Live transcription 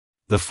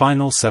the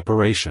final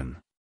separation.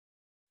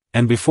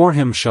 And before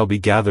him shall be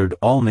gathered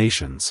all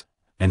nations,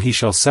 and he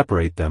shall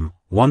separate them,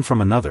 one from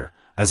another,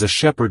 as a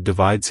shepherd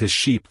divides his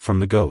sheep from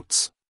the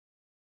goats.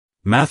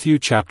 Matthew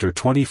chapter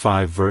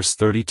 25 verse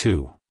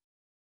 32.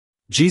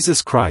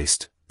 Jesus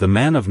Christ, the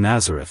man of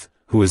Nazareth,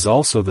 who is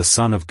also the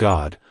Son of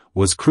God,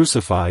 was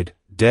crucified,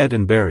 dead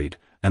and buried,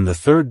 and the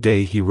third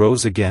day he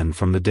rose again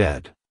from the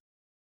dead.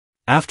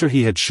 After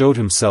he had showed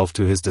himself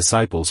to his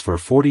disciples for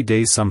 40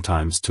 days,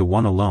 sometimes to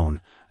one alone,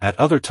 at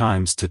other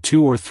times to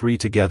 2 or 3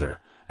 together,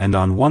 and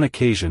on one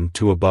occasion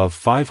to above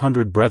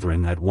 500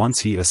 brethren at once,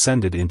 he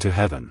ascended into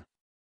heaven.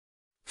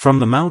 From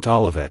the Mount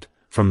Olivet,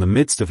 from the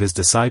midst of his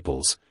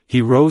disciples,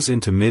 he rose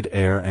into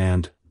mid-air,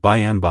 and, by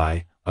and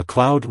by, a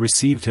cloud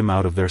received him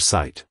out of their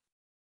sight.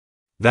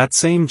 That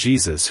same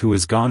Jesus who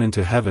is gone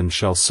into heaven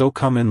shall so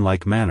come in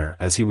like manner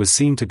as he was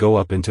seen to go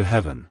up into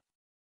heaven.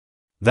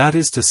 That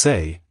is to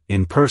say,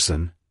 in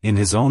person, in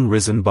his own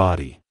risen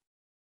body.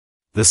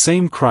 The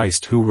same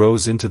Christ who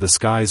rose into the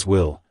skies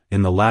will,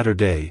 in the latter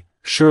day,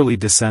 surely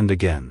descend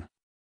again.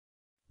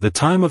 The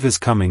time of his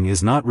coming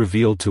is not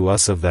revealed to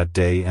us. Of that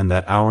day and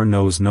that hour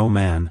knows no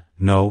man,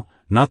 no,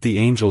 not the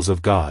angels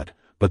of God,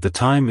 but the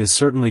time is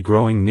certainly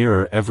growing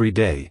nearer every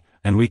day,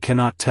 and we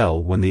cannot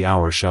tell when the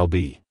hour shall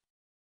be.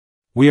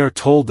 We are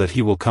told that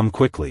he will come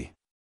quickly.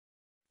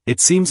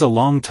 It seems a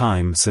long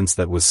time since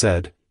that was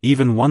said,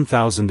 even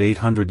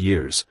 1,800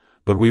 years,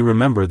 but we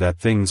remember that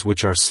things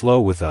which are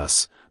slow with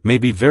us, may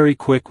be very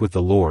quick with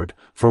the Lord,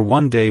 for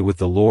one day with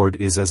the Lord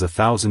is as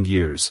 1,000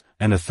 years,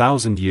 and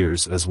 1,000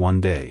 years as one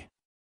day.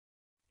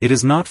 It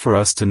is not for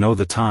us to know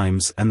the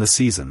times and the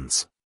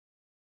seasons.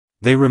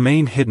 They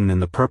remain hidden in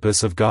the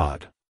purpose of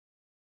God.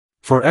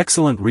 For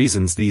excellent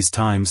reasons these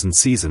times and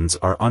seasons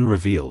are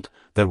unrevealed,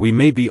 that we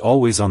may be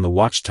always on the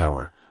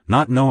watchtower,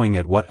 not knowing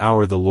at what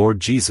hour the Lord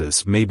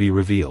Jesus may be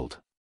revealed.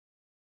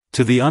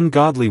 To the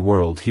ungodly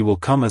world he will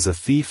come as a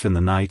thief in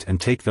the night and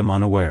take them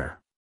unaware.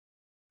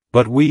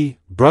 But we,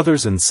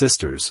 brothers and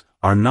sisters,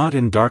 are not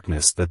in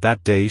darkness that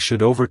that day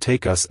should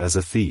overtake us as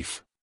a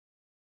thief.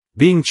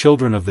 Being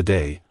children of the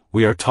day,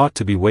 we are taught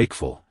to be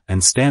wakeful,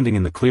 and standing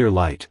in the clear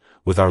light,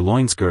 with our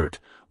loins girt,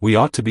 we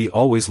ought to be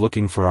always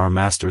looking for our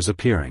Master's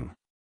appearing.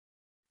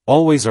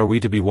 Always are we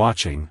to be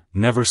watching,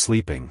 never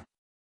sleeping.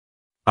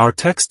 Our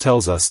text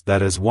tells us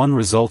that as one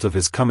result of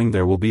his coming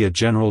there will be a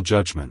general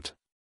judgment.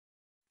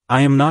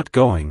 I am not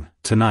going,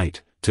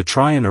 tonight, to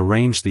try and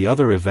arrange the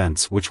other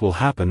events which will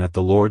happen at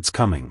the Lord's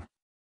coming.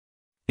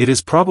 It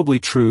is probably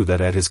true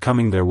that at his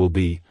coming there will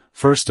be,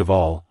 first of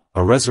all,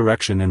 a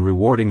resurrection and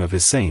rewarding of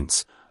his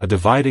saints, a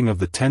dividing of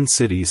the 10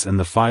 cities and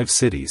the 5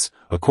 cities,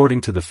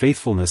 according to the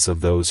faithfulness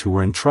of those who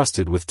were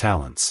entrusted with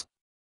talents.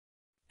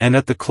 And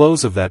at the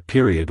close of that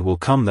period will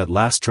come that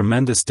last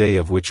tremendous day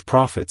of which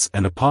prophets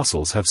and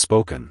apostles have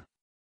spoken.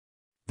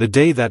 The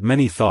day that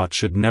many thought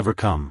should never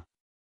come.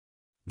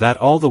 That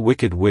all the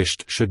wicked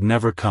wished should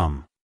never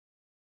come.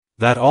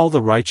 That all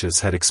the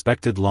righteous had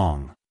expected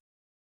long.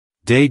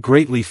 Day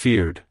greatly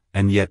feared,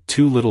 and yet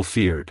too little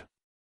feared.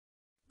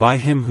 By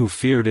him who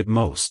feared it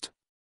most.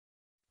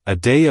 A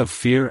day of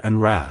fear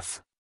and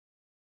wrath.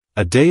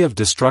 A day of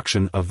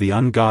destruction of the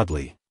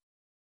ungodly.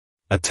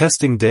 A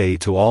testing day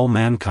to all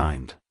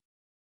mankind.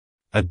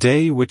 A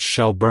day which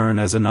shall burn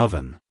as an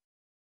oven.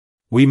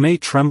 We may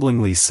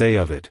tremblingly say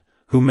of it,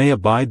 who may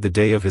abide the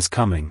day of his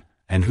coming,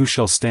 and who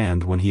shall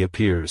stand when he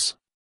appears?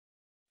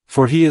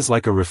 For he is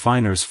like a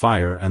refiner's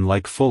fire and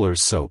like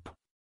fuller's soap.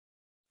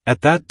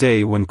 At that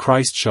day when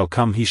Christ shall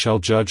come he shall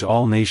judge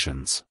all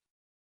nations.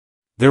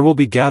 There will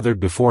be gathered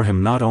before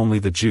him not only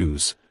the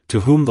Jews,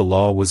 to whom the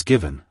law was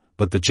given,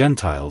 but the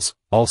Gentiles,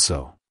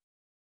 also.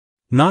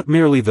 Not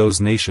merely those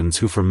nations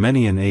who for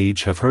many an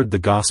age have heard the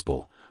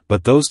gospel,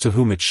 but those to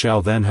whom it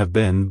shall then have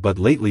been but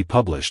lately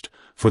published,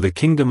 for the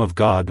kingdom of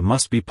God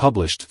must be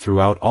published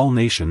throughout all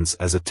nations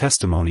as a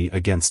testimony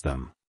against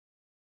them.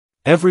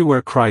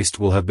 Everywhere Christ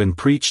will have been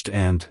preached,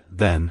 and,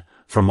 then,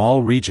 from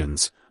all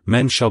regions,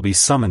 men shall be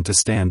summoned to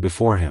stand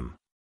before him.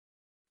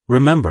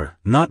 Remember,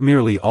 not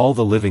merely all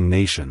the living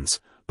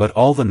nations, but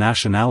all the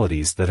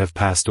nationalities that have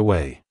passed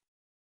away.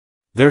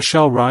 There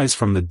shall rise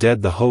from the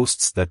dead the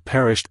hosts that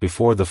perished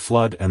before the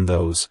flood, and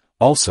those,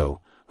 also,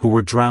 who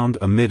were drowned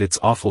amid its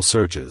awful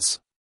surges.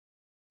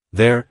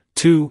 There,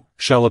 too,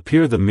 shall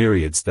appear the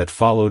myriads that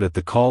followed at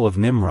the call of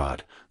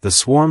Nimrod, the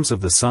swarms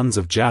of the sons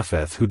of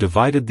Japheth who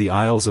divided the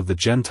isles of the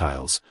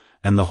Gentiles,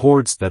 and the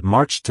hordes that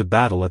marched to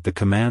battle at the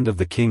command of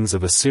the kings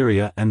of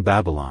Assyria and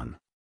Babylon.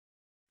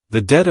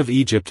 The dead of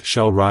Egypt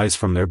shall rise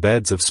from their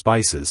beds of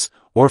spices,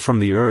 or from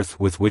the earth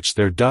with which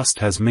their dust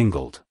has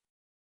mingled.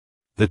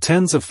 The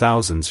tens of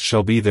thousands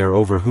shall be there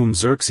over whom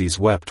Xerxes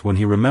wept when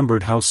he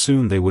remembered how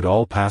soon they would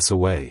all pass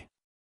away.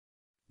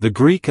 The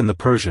Greek and the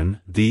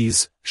Persian,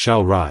 these,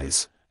 shall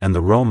rise, and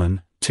the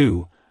Roman,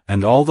 too,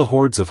 and all the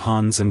hordes of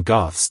Huns and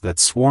Goths that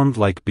swarmed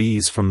like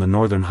bees from the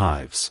northern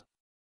hives.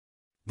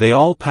 They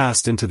all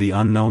passed into the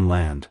unknown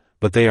land,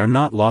 but they are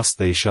not lost,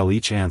 they shall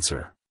each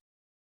answer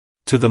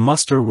to the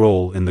muster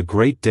roll in the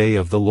great day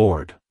of the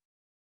Lord.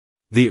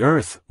 The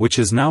earth, which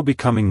is now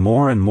becoming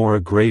more and more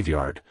a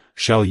graveyard,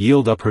 shall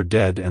yield up her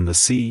dead, and the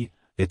sea,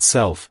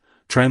 itself,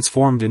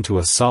 transformed into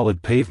a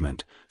solid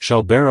pavement,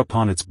 shall bear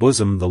upon its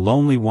bosom the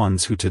lonely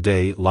ones who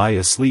today lie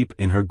asleep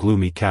in her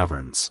gloomy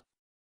caverns.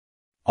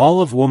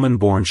 All of woman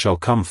born shall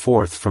come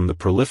forth from the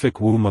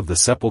prolific womb of the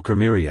sepulchre,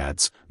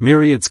 myriads,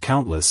 myriads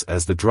countless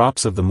as the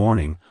drops of the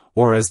morning,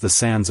 or as the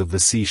sands of the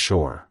sea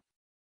shore.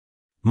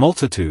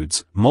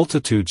 Multitudes,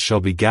 multitudes shall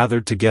be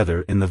gathered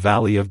together in the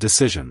valley of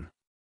decision.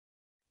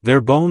 Their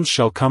bones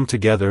shall come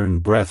together,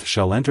 and breath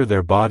shall enter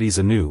their bodies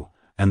anew,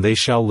 and they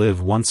shall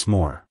live once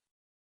more.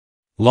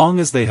 Long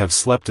as they have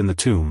slept in the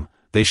tomb,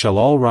 they shall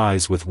all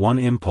rise with one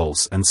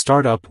impulse and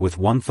start up with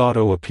one thought,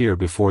 appear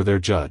before their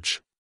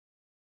judge.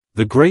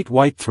 The great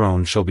white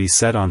throne shall be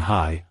set on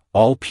high,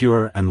 all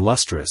pure and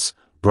lustrous,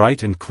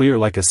 bright and clear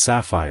like a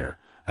sapphire,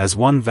 as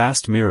one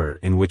vast mirror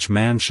in which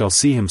man shall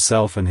see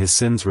himself and his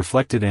sins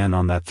reflected, and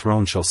on that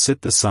throne shall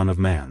sit the Son of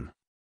Man.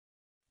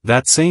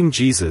 That same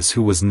Jesus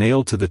who was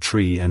nailed to the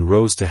tree and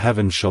rose to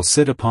heaven shall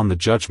sit upon the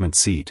judgment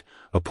seat,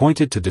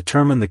 appointed to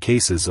determine the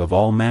cases of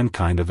all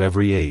mankind of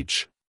every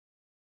age.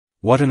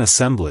 What an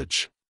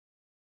assemblage!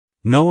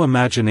 No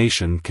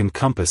imagination can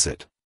compass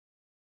it.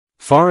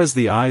 Far as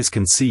the eyes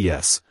can see,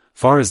 yes,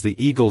 far as the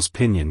eagle's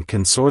pinion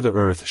can soar, the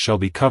earth shall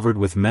be covered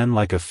with men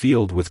like a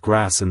field with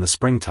grass in the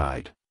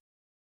springtide.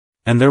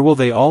 And there will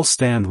they all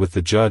stand with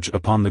the judge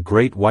upon the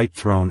great white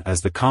throne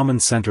as the common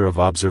center of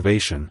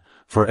observation,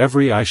 for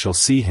every eye shall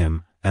see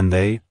him, and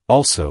they,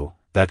 also,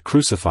 that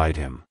crucified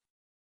him.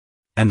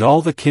 And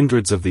all the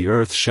kindreds of the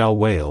earth shall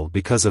wail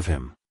because of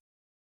him.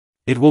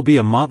 It will be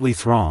a motley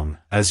throng,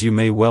 as you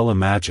may well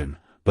imagine,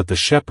 but the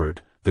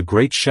shepherd, the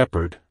great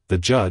shepherd, the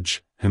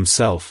judge,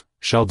 himself,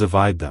 shall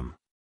divide them.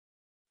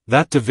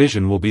 That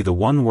division will be the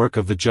one work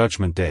of the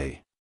judgment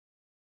day.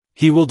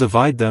 He will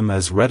divide them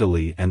as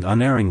readily and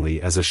unerringly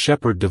as a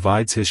shepherd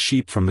divides his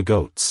sheep from the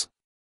goats.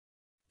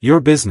 Your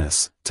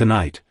business,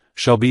 tonight,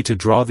 shall be to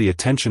draw the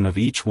attention of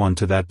each one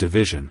to that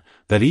division,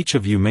 that each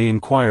of you may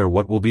inquire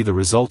what will be the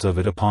result of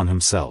it upon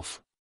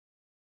himself.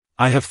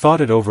 I have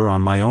thought it over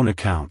on my own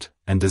account,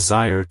 and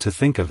desire to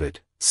think of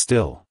it,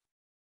 still.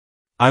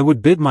 I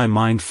would bid my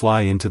mind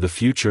fly into the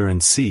future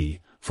and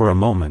see, for a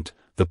moment,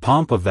 the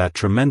pomp of that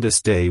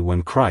tremendous day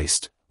when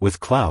Christ, with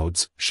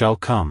clouds, shall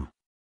come.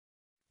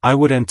 I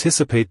would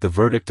anticipate the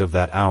verdict of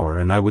that hour,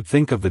 and I would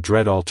think of the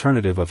dread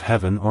alternative of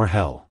heaven or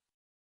hell.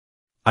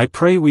 I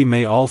pray we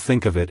may all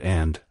think of it,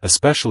 and,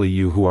 especially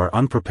you who are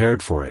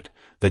unprepared for it,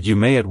 that you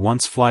may at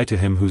once fly to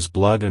him whose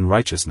blood and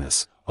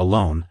righteousness,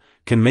 alone,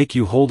 can make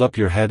you hold up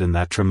your head in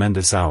that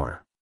tremendous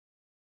hour.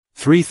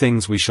 3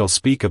 things we shall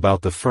speak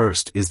about. The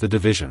first is the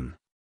division.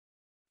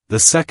 The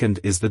second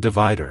is the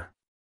divider.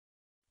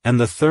 And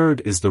the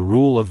third is the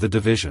rule of the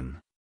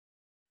division.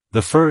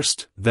 The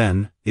first,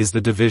 then, is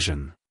the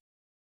division.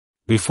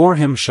 Before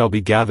him shall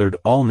be gathered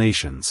all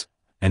nations,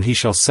 and he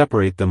shall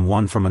separate them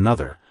one from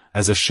another,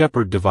 as a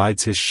shepherd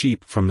divides his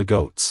sheep from the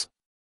goats.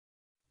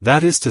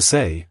 That is to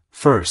say,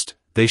 first,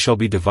 they shall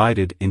be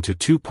divided into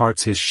 2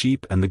 parts, his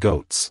sheep and the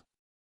goats.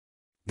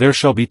 There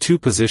shall be 2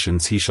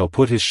 positions. He shall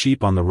put his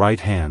sheep on the right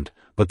hand,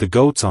 but the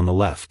goats on the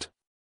left.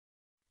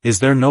 Is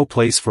there no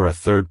place for a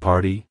third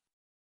party?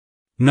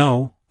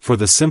 No, for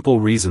the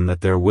simple reason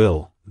that there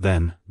will,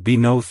 then, be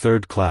no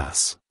third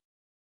class.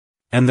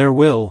 And there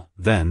will,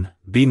 then,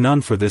 be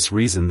none for this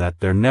reason, that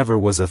there never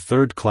was a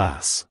third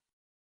class.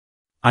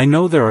 I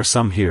know there are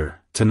some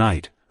here,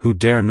 tonight, who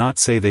dare not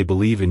say they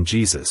believe in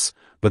Jesus,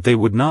 but they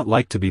would not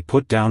like to be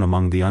put down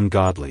among the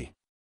ungodly.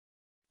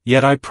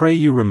 Yet I pray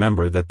you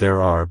remember that there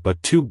are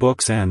but 2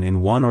 books, and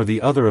in one or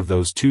the other of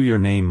those 2 your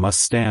name must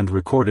stand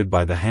recorded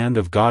by the hand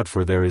of God,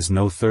 for there is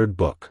no third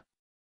book.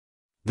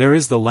 There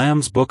is the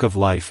Lamb's book of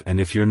life, and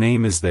if your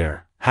name is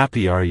there,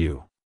 happy are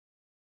you.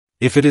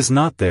 If it is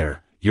not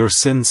there, your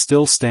sins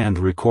still stand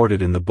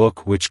recorded in the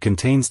book which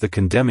contains the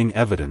condemning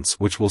evidence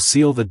which will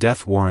seal the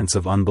death warrants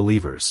of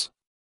unbelievers.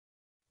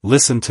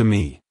 Listen to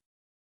me.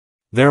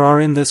 There are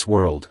in this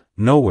world,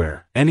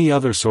 nowhere, any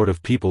other sort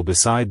of people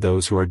beside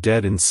those who are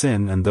dead in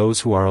sin and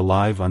those who are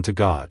alive unto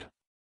God.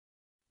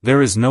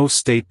 There is no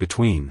state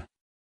between.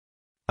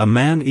 A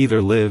man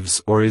either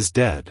lives or is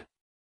dead.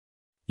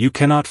 You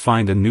cannot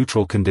find a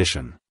neutral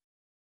condition.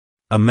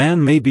 A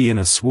man may be in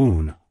a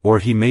swoon, or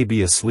he may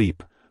be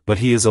asleep, but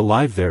he is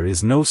alive. There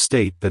is no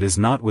state that is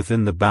not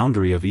within the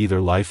boundary of either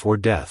life or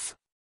death.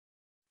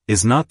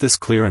 Is not this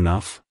clear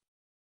enough?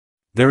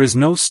 There is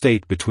no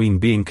state between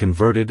being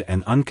converted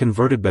and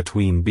unconverted,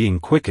 between being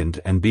quickened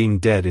and being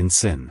dead in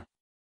sin.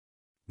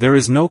 There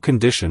is no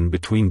condition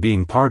between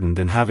being pardoned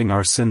and having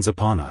our sins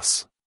upon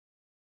us.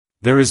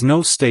 There is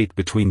no state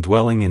between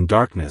dwelling in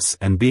darkness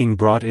and being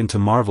brought into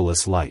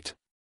marvelous light.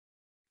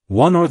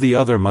 One or the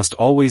other must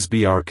always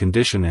be our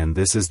condition, and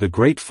this is the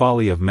great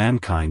folly of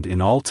mankind in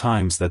all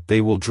times, that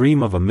they will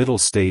dream of a middle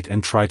state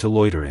and try to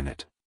loiter in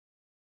it.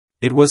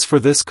 It was for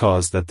this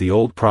cause that the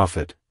old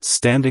prophet,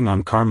 standing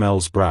on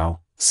Carmel's brow,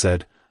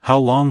 said, "How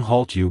long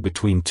halt you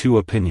between 2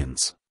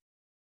 opinions?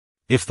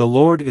 If the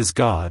Lord is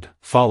God,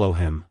 follow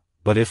him,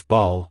 but if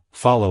Baal,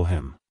 follow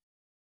him."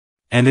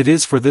 And it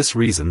is for this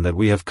reason that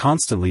we have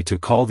constantly to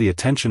call the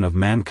attention of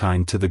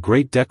mankind to the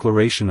great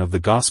declaration of the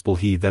gospel: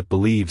 he that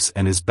believes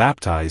and is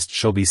baptized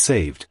shall be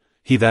saved,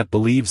 he that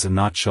believes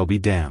not shall be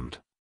damned.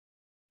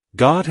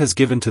 God has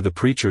given to the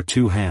preacher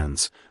 2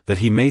 hands, that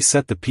he may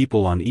set the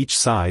people on each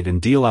side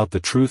and deal out the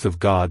truth of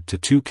God to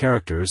 2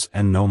 characters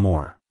and no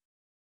more.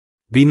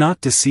 Be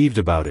not deceived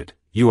about it,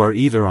 you are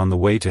either on the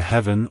way to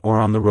heaven or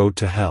on the road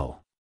to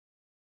hell.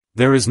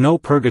 There is no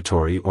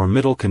purgatory or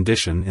middle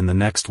condition in the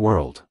next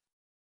world.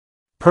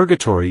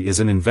 Purgatory is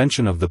an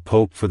invention of the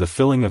Pope for the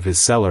filling of his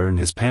cellar and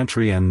his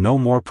pantry, and no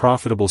more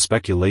profitable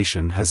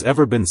speculation has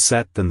ever been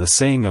set than the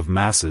saying of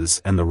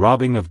masses and the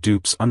robbing of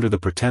dupes under the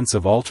pretense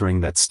of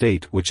altering that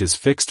state which is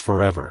fixed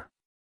forever.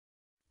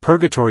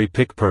 Purgatory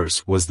pick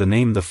purse was the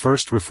name the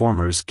first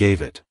reformers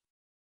gave it.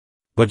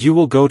 But you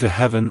will go to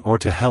heaven or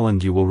to hell,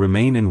 and you will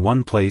remain in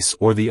one place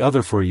or the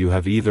other, for you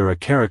have either a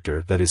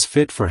character that is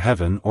fit for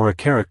heaven or a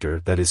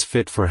character that is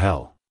fit for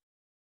hell.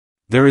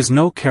 There is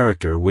no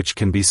character which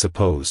can be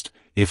supposed,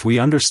 if we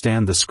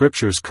understand the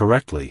Scriptures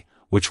correctly,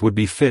 which would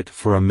be fit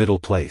for a middle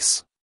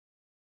place.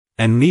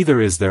 And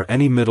neither is there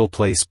any middle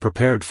place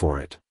prepared for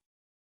it.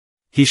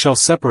 He shall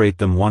separate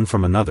them one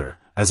from another,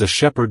 as a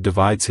shepherd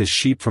divides his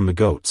sheep from the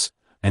goats,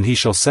 and he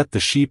shall set the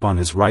sheep on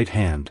his right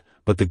hand,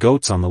 but the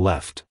goats on the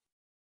left.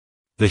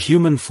 The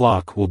human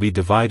flock will be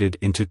divided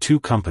into 2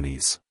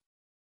 companies.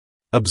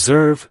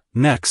 Observe,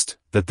 next,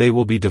 that they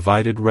will be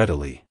divided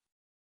readily.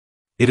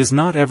 It is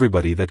not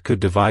everybody that could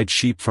divide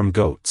sheep from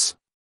goats.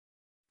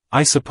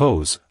 I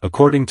suppose,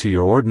 according to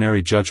your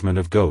ordinary judgment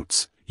of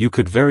goats, you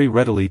could very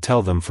readily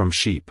tell them from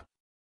sheep.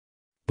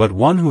 But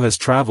one who has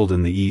traveled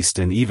in the East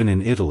and even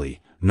in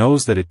Italy,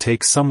 knows that it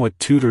takes somewhat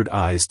tutored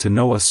eyes to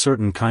know a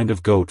certain kind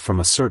of goat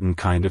from a certain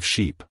kind of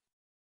sheep.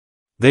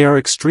 They are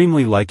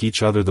extremely like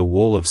each other. The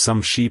wool of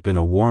some sheep in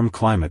a warm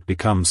climate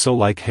becomes so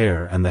like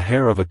hair, and the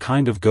hair of a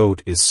kind of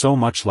goat is so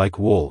much like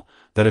wool,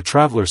 that a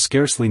traveler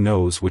scarcely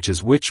knows which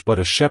is which, but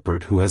a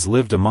shepherd who has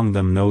lived among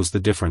them knows the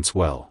difference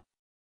well.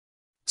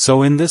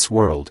 So in this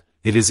world,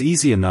 it is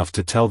easy enough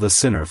to tell the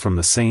sinner from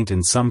the saint.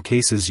 In some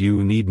cases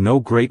you need no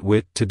great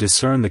wit to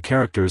discern the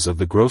characters of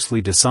the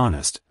grossly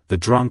dishonest, the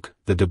drunk,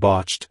 the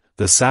debauched,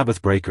 the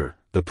Sabbath breaker,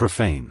 the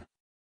profane.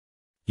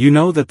 You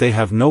know that they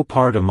have no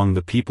part among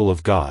the people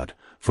of God,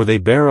 for they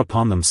bear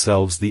upon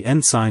themselves the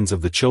ensigns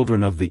of the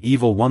children of the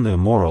evil one. The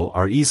immoral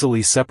are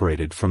easily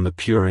separated from the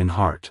pure in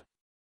heart.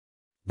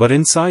 But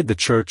inside the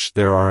church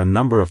there are a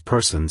number of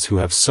persons who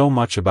have so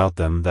much about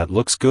them that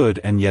looks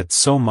good and yet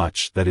so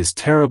much that is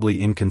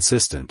terribly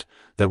inconsistent,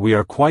 that we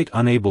are quite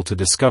unable to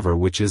discover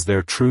which is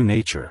their true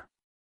nature.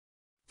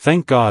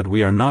 Thank God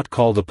we are not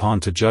called upon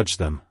to judge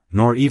them,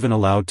 nor even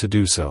allowed to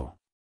do so.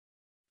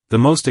 The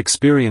most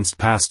experienced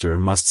pastor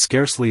must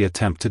scarcely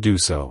attempt to do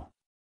so.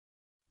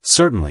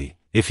 Certainly,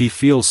 if he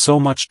feels so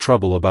much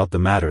trouble about the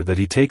matter that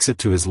he takes it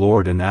to his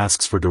Lord and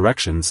asks for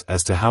directions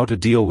as to how to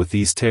deal with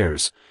these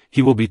tares,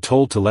 he will be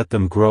told to let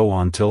them grow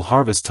on till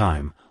harvest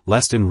time,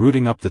 lest in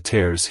rooting up the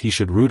tares he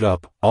should root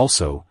up,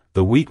 also,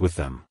 the wheat with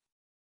them.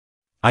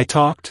 I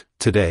talked,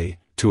 today,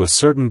 to a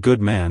certain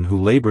good man who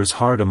labors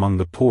hard among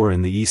the poor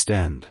in the East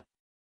End.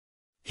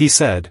 He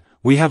said,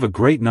 "We have a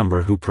great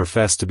number who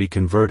profess to be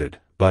converted,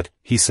 but,"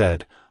 he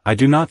said, "I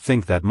do not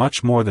think that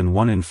much more than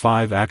 1 in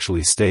 5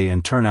 actually stay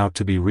and turn out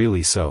to be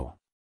really so.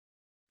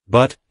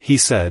 But," he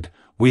said,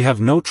 "we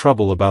have no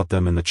trouble about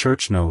them in the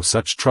church, no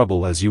such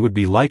trouble as you would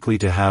be likely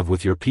to have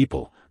with your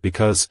people,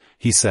 because,"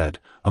 he said,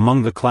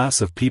 "among the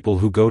class of people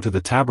who go to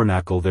the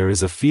tabernacle there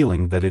is a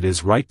feeling that it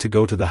is right to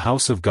go to the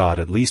house of God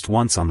at least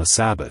once on the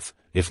Sabbath,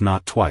 if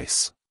not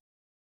twice.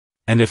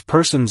 And if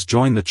persons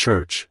join the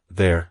church,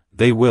 there,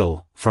 they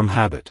will, from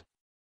habit,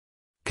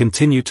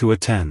 continue to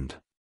attend.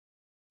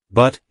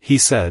 But," he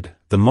said,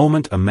 "the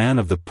moment a man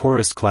of the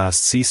poorest class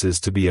ceases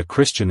to be a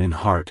Christian in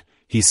heart,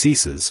 he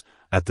ceases,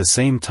 at the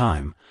same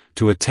time,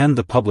 to attend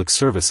the public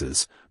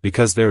services,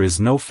 because there is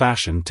no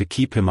fashion to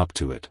keep him up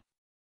to it.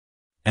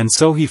 And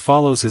so he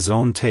follows his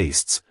own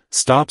tastes,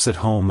 stops at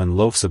home and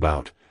loafs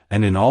about,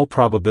 and in all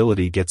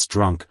probability gets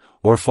drunk,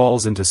 or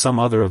falls into some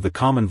other of the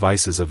common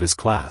vices of his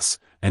class,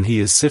 and he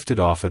is sifted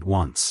off at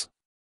once.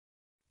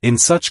 In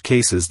such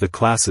cases the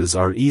classes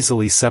are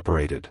easily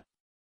separated.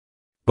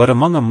 But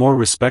among a more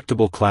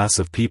respectable class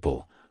of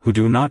people, who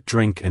do not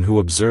drink and who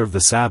observe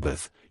the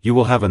Sabbath, you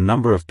will have a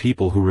number of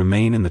people who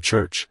remain in the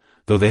church,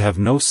 though they have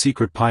no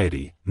secret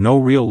piety, no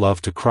real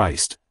love to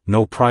Christ,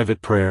 no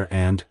private prayer,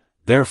 and,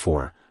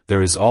 therefore,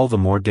 there is all the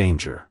more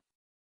danger.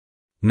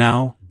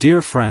 Now,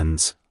 dear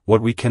friends,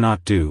 what we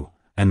cannot do,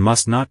 and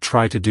must not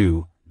try to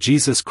do,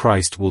 Jesus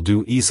Christ will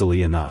do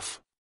easily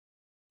enough.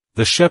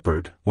 The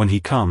shepherd, when he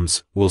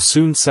comes, will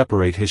soon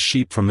separate his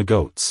sheep from the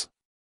goats.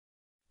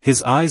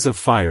 His eyes of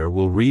fire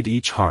will read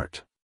each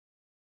heart.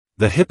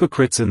 The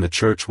hypocrites in the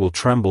church will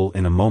tremble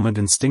in a moment,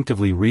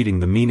 instinctively reading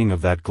the meaning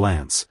of that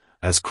glance,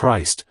 as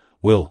Christ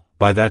will,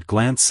 by that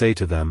glance, say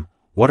to them,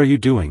 "What are you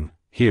doing,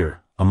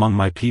 here, among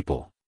my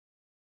people?"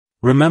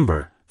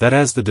 Remember, that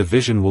as the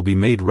division will be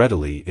made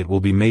readily, it will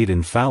be made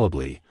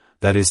infallibly,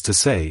 that is to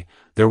say,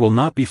 there will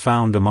not be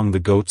found among the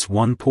goats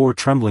one poor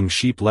trembling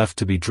sheep left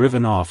to be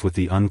driven off with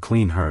the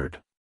unclean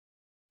herd.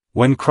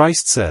 When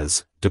Christ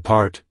says,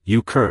 "Depart,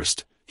 you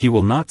cursed," he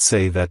will not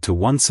say that to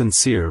one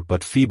sincere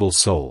but feeble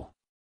soul.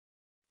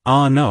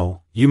 Ah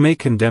no, you may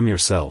condemn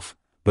yourself,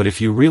 but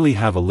if you really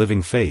have a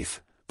living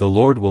faith, the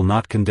Lord will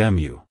not condemn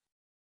you.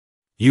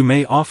 You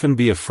may often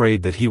be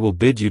afraid that he will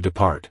bid you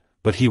depart,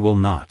 but he will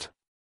not.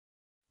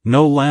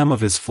 No lamb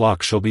of his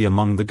flock shall be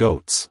among the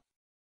goats.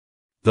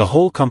 The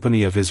whole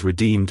company of his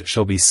redeemed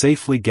shall be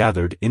safely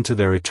gathered into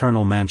their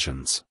eternal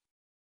mansions.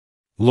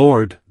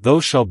 Lord,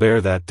 those shall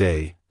bear that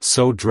day,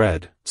 so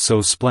dread,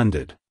 so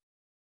splendid.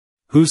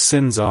 Whose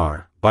sins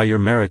are, by your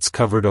merits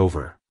covered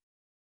over.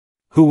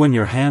 Who when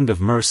your hand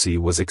of mercy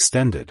was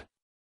extended,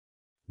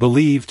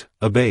 believed,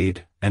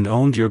 obeyed, and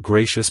owned your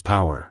gracious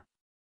power.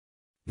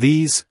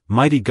 These,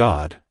 mighty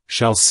God,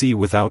 shall see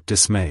without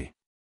dismay.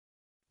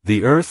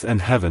 The earth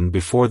and heaven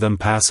before them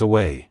pass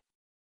away.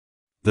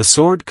 The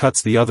sword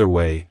cuts the other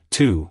way,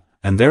 too,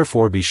 and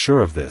therefore be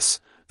sure of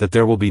this, that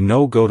there will be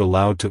no goat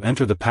allowed to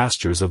enter the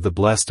pastures of the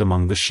blessed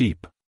among the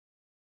sheep.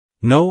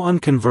 No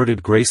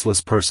unconverted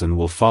graceless person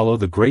will follow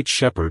the great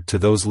shepherd to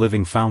those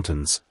living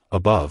fountains,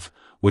 above,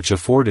 which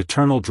afford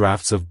eternal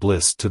draughts of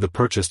bliss to the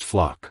purchased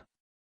flock.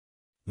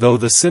 Though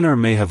the sinner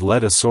may have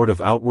led a sort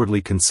of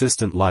outwardly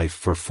consistent life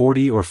for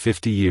 40 or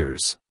 50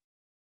 years.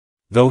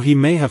 Though he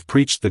may have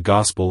preached the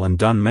gospel and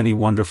done many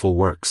wonderful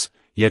works,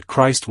 yet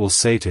Christ will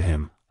say to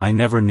him, "I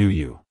never knew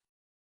you."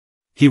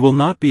 He will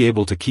not be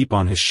able to keep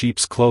on his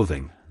sheep's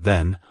clothing,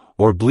 then,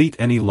 or bleat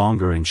any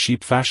longer in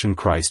sheep fashion.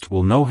 Christ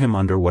will know him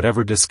under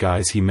whatever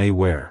disguise he may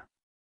wear.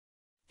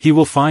 He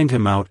will find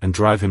him out and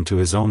drive him to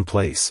his own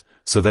place,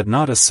 so that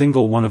not a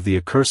single one of the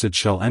accursed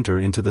shall enter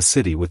into the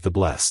city with the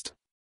blessed.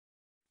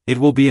 It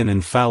will be an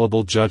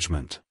infallible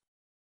judgment.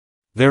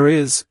 There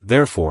is,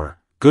 therefore,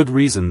 good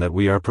reason that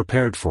we are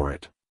prepared for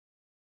it.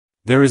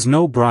 There is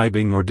no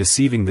bribing or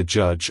deceiving the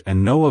judge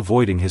and no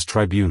avoiding his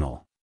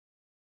tribunal.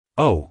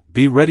 Oh,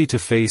 be ready to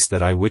face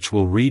that eye which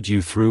will read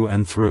you through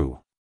and through.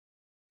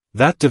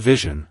 That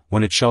division,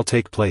 when it shall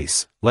take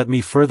place, let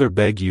me further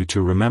beg you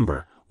to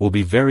remember, will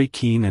be very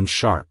keen and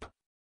sharp.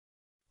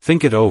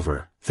 Think it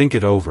over,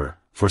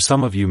 for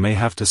some of you may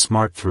have to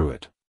smart through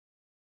it.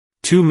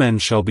 2 men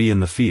shall be in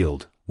the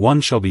field,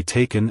 one shall be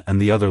taken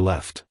and the other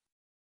left.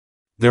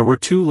 There were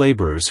 2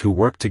 laborers who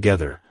worked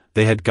together,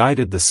 they had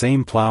guided the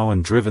same plough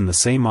and driven the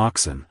same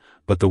oxen,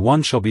 but the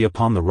one shall be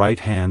upon the right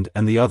hand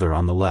and the other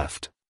on the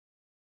left.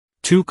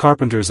 2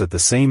 carpenters at the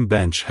same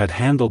bench had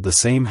handled the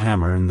same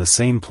hammer and the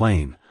same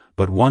plane,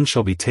 but one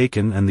shall be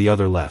taken and the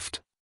other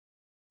left.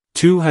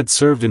 2 had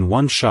served in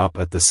one shop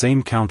at the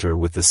same counter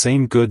with the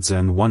same goods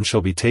and one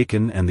shall be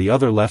taken and the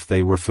other left.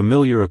 They were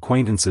familiar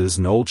acquaintances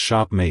and old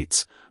shop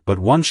mates, but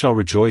one shall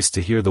rejoice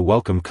to hear the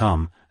welcome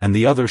come, and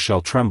the other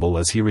shall tremble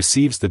as he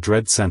receives the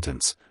dread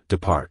sentence,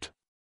 "Depart."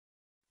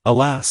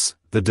 Alas,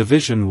 the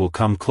division will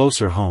come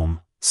closer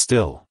home,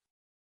 still.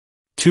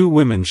 2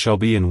 women shall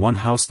be in one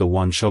house, the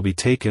one shall be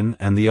taken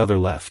and the other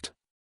left.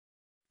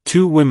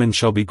 2 women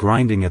shall be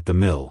grinding at the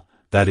mill,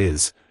 that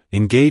is,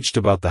 engaged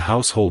about the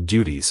household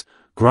duties,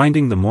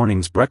 grinding the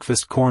morning's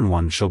breakfast corn.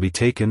 One shall be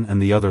taken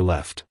and the other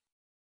left.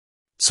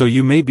 So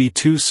you may be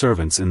 2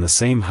 servants in the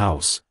same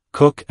house,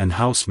 cook and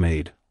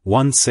housemaid,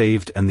 one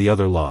saved and the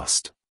other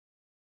lost.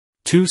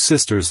 2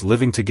 sisters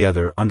living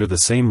together under the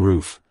same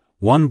roof,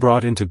 one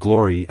brought into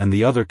glory and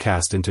the other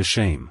cast into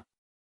shame.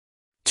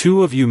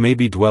 2 of you may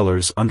be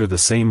dwellers under the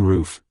same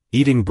roof,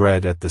 eating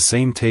bread at the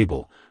same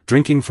table,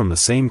 drinking from the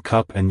same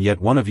cup, and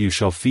yet one of you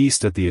shall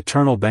feast at the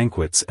eternal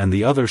banquets and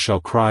the other shall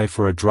cry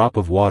for a drop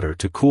of water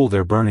to cool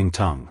their burning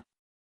tongue.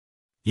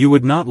 You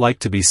would not like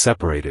to be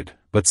separated,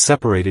 but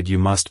separated you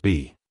must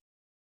be.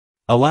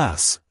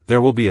 Alas,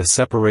 there will be a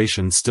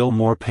separation still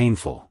more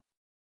painful.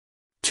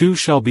 2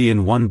 shall be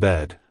in one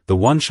bed, the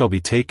one shall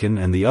be taken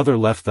and the other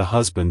left, the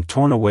husband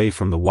torn away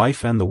from the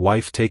wife and the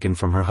wife taken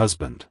from her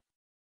husband.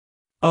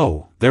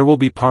 Oh, there will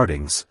be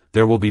partings,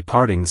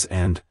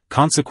 and,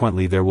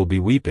 consequently there will be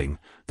weeping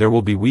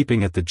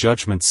at the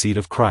judgment seat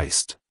of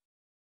Christ.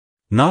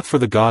 Not for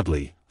the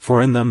godly, for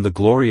in them the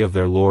glory of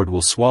their Lord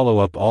will swallow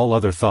up all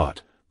other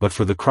thought, but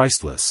for the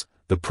Christless,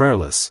 the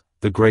prayerless,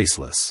 the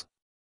graceless.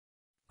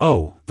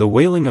 Oh, the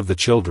wailing of the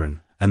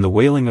children, and the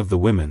wailing of the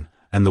women,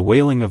 and the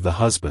wailing of the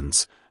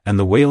husbands, and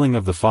the wailing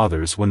of the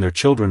fathers when their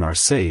children are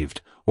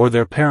saved, or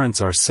their parents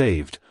are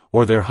saved,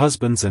 or their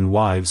husbands and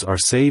wives are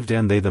saved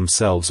and they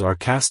themselves are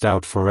cast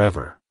out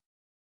forever.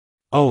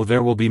 Oh,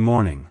 there will be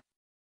mourning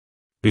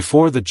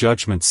before the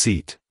judgment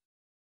seat,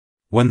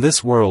 when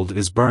this world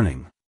is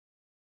burning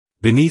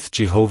beneath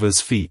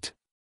Jehovah's feet.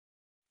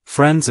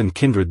 Friends and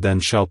kindred then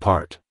shall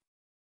part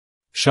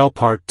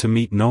to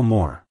meet no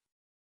more.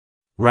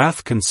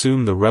 Wrath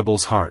consume the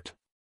rebel's heart,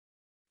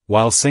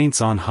 while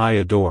saints on high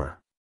adore.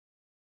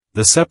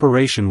 The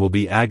separation will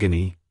be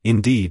agony,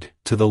 indeed,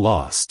 to the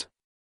lost.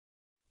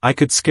 I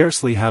could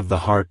scarcely have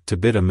the heart to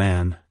bid a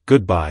man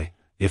good-bye,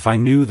 if I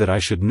knew that I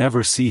should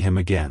never see him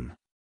again.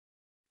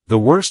 The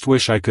worst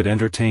wish I could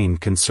entertain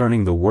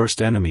concerning the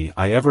worst enemy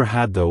I ever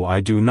had, though I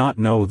do not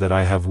know that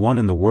I have one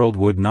in the world,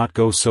 would not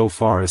go so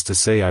far as to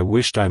say I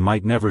wished I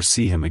might never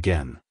see him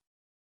again.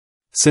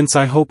 Since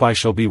I hope I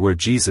shall be where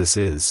Jesus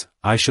is,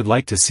 I should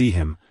like to see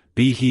him,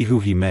 be he who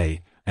he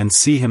may, and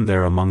see him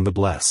there among the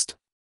blessed.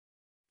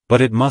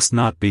 But it must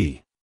not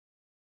be.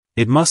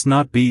 It must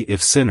not be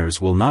if sinners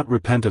will not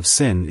repent of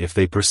sin, if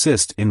they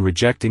persist in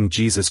rejecting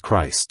Jesus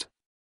Christ.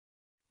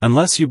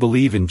 Unless you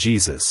believe in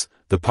Jesus,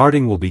 the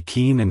parting will be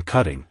keen and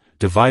cutting,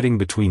 dividing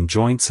between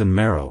joints and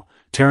marrow,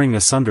 tearing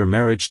asunder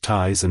marriage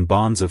ties and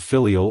bonds of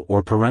filial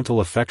or parental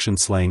affection,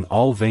 slaying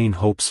all vain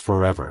hopes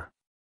forever.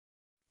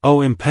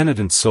 O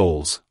impenitent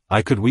souls,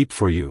 I could weep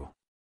for you.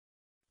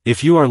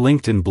 If you are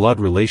linked in blood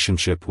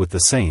relationship with the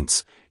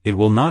saints, it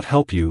will not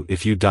help you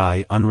if you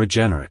die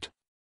unregenerate.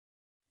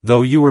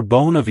 Though you were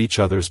bone of each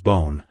other's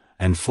bone,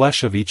 and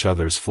flesh of each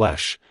other's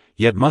flesh,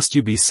 yet must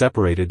you be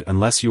separated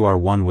unless you are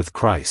one with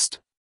Christ.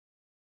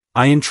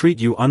 I entreat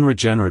you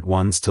unregenerate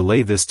ones to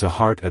lay this to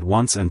heart at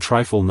once and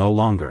trifle no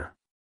longer.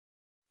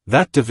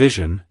 That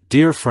division,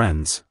 dear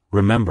friends,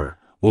 remember,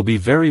 will be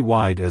very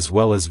wide as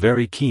well as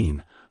very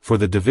keen, for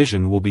the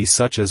division will be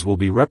such as will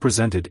be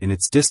represented in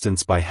its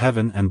distance by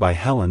heaven and by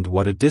hell. And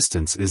what a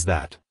distance is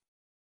that!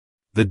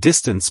 The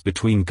distance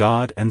between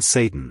God and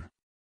Satan.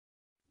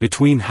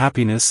 Between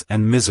happiness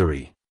and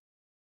misery.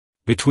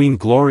 Between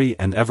glory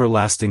and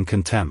everlasting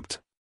contempt.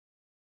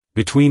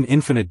 Between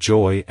infinite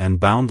joy and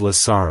boundless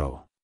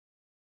sorrow.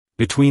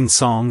 Between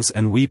songs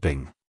and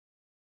weeping.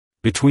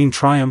 Between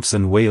triumphs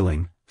and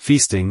wailing,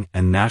 feasting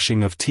and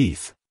gnashing of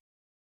teeth.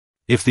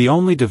 If the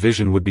only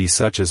division would be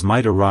such as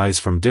might arise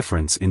from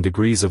difference in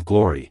degrees of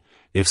glory,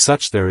 if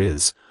such there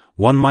is,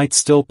 one might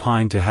still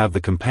pine to have the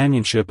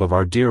companionship of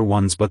our dear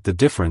ones, but the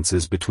difference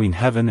is between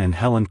heaven and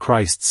hell, and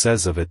Christ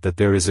says of it that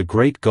there is a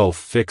great gulf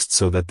fixed,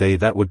 so that they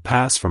that would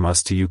pass from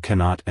us to you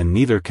cannot, and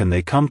neither can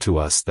they come to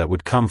us that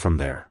would come from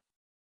there.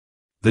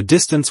 The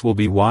distance will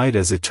be wide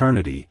as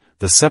eternity,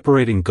 the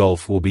separating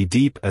gulf will be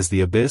deep as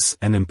the abyss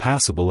and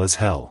impassable as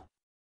hell.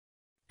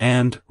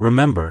 And,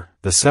 remember,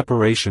 the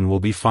separation will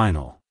be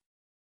final.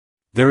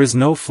 There is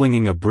no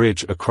flinging a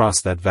bridge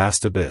across that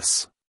vast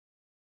abyss.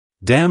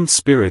 Damned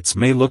spirits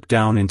may look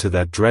down into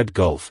that dread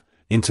gulf,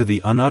 into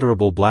the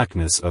unutterable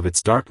blackness of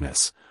its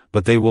darkness,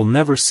 but they will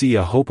never see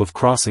a hope of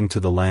crossing to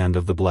the land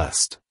of the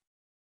blessed.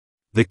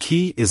 The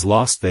key is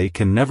lost, they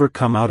can never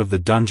come out of the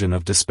dungeon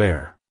of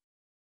despair.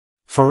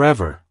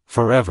 Forever,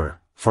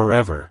 forever,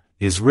 forever,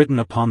 is written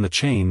upon the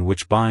chain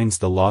which binds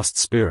the lost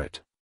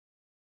spirit.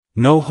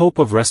 No hope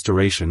of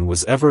restoration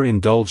was ever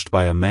indulged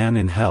by a man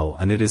in hell,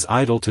 and it is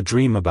idle to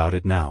dream about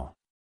it now.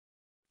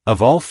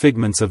 Of all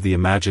figments of the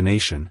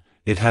imagination,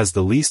 it has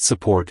the least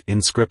support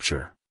in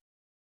Scripture.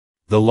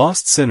 The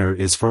lost sinner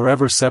is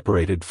forever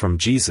separated from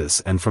Jesus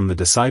and from the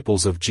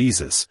disciples of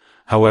Jesus,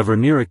 however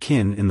near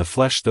akin in the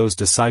flesh those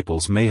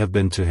disciples may have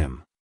been to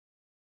him.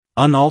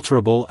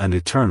 Unalterable and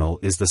eternal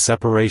is the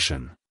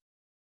separation.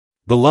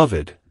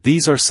 Beloved,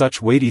 these are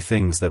such weighty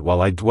things that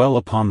while I dwell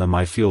upon them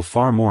I feel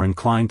far more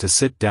inclined to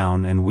sit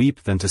down and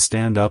weep than to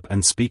stand up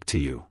and speak to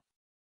you.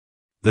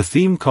 The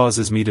theme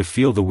causes me to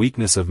feel the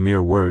weakness of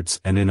mere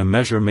words, and in a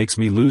measure makes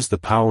me lose the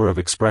power of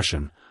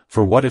expression,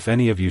 for what if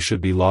any of you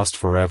should be lost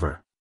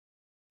forever?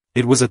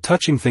 It was a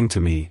touching thing to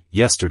me,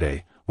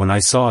 yesterday, when I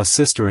saw a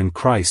sister in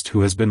Christ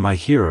who has been my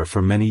hearer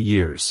for many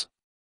years.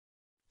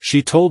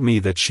 She told me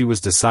that she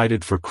was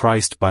decided for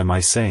Christ by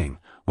my saying,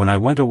 when I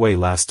went away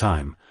last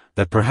time,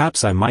 that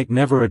perhaps I might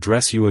never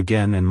address you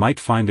again and might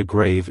find a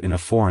grave in a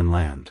foreign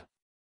land.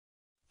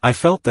 I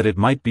felt that it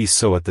might be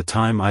so at the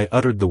time I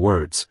uttered the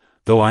words,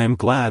 though I am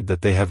glad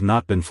that they have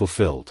not been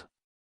fulfilled.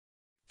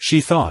 She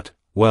thought,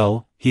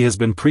 well, he has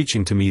been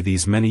preaching to me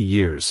these many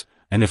years,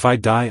 and if I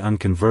die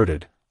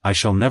unconverted, I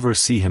shall never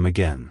see him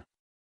again.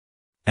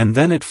 And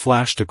then it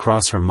flashed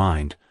across her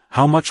mind,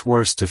 how much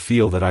worse to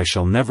feel that I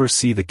shall never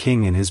see the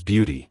King in his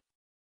beauty.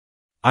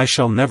 I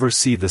shall never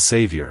see the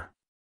Savior.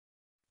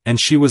 And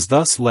she was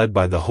thus led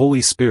by the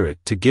Holy Spirit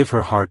to give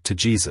her heart to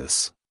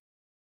Jesus.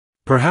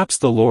 Perhaps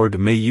the Lord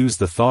may use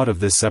the thought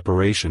of this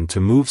separation to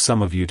move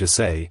some of you to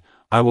say,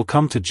 I will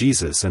come to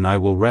Jesus and I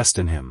will rest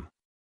in him.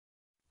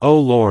 O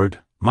Lord,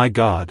 my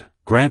God,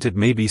 grant it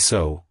may be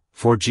so,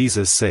 for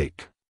Jesus'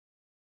 sake.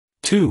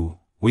 2.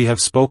 We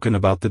have spoken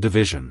about the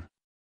division.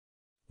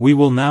 We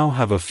will now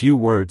have a few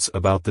words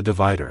about the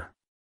divider.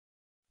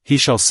 He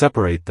shall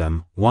separate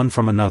them, one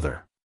from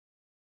another.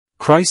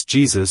 Christ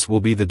Jesus will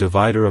be the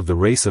divider of the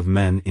race of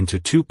men into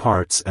two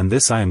parts, and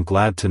this I am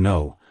glad to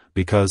know,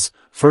 because,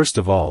 first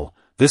of all,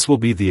 this will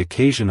be the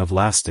occasion of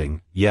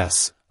lasting,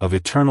 yes, of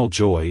eternal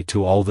joy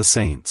to all the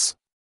saints.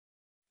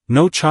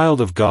 No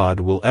child of God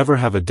will ever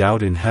have a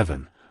doubt in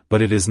heaven,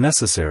 but it is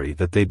necessary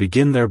that they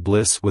begin their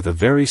bliss with a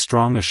very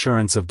strong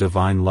assurance of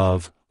divine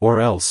love, or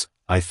else,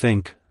 I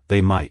think,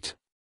 they might.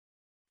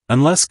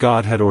 Unless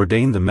God had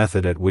ordained the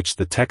method at which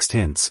the text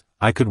hints,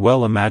 I could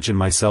well imagine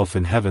myself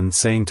in heaven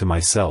saying to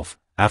myself,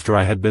 after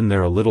I had been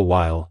there a little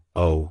while,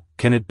 oh,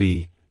 can it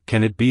be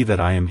that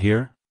I am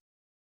here?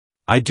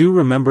 I do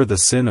remember the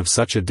sin of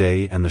such a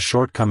day and the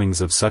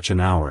shortcomings of such an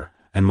hour,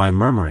 and my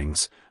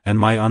murmurings, and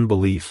my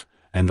unbelief,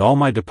 and all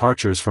my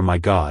departures from my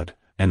God,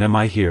 and am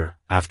I here,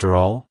 after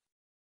all?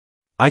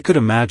 I could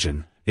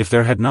imagine, if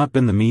there had not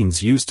been the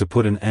means used to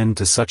put an end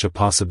to such a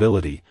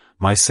possibility,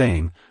 my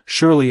saying,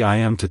 surely I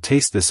am to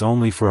taste this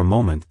only for a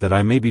moment that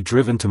I may be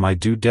driven to my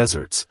due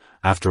deserts,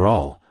 after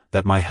all,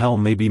 that my hell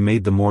may be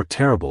made the more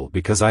terrible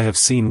because I have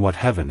seen what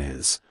heaven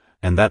is,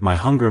 and that my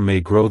hunger may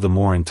grow the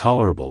more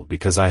intolerable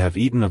because I have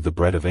eaten of the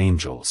bread of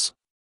angels.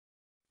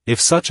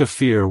 If such a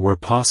fear were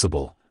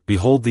possible,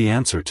 behold the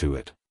answer to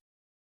it.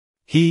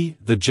 He,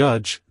 the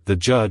judge,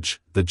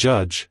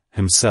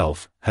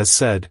 himself, has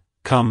said,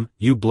 Come,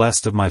 you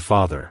blessed of my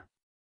Father.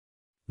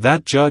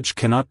 That judge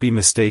cannot be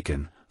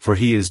mistaken, for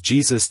he is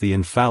Jesus the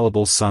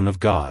infallible Son of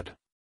God.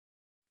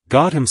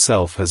 God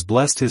himself has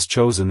blessed his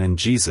chosen, and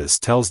Jesus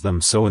tells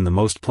them so in the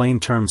most plain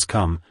terms.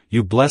 Come,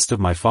 you blessed of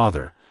my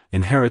Father,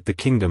 inherit the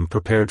kingdom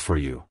prepared for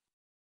you.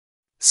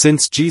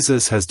 Since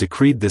Jesus has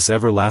decreed this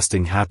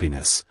everlasting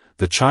happiness,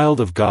 the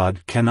child of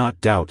God cannot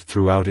doubt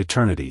throughout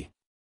eternity.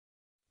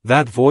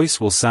 That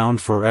voice will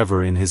sound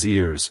forever in his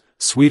ears,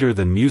 sweeter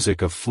than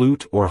music of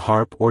flute or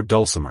harp or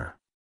dulcimer.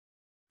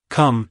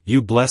 Come,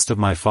 you blessed of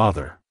my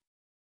Father.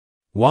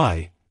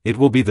 Why, it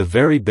will be the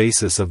very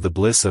basis of the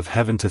bliss of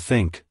heaven to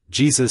think,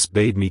 Jesus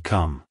bade me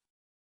come.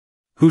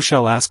 Who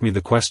shall ask me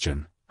the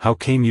question, how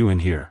came you in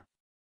here?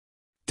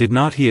 Did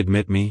not he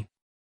admit me?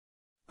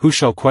 Who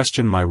shall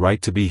question my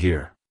right to be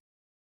here?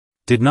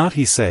 Did not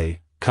he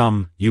say,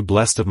 Come, you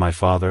blessed of my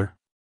Father?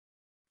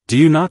 Do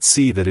you not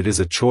see that it is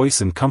a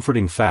choice and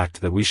comforting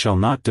fact that we shall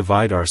not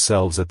divide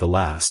ourselves at the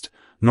last,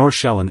 nor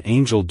shall an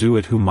angel do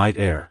it who might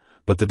err,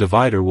 but the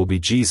divider will be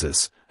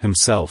Jesus,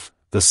 himself,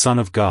 the Son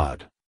of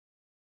God.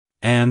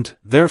 And,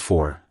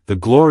 therefore, the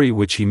glory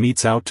which he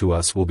metes out to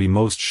us will be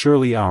most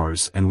surely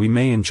ours, and we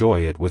may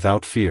enjoy it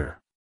without fear.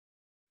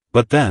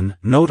 But then,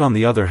 note on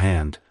the other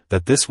hand,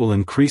 that this will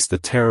increase the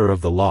terror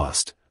of the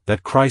lost,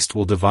 that Christ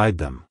will divide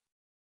them.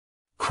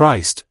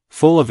 Christ,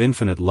 full of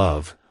infinite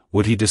love,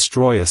 would he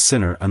destroy a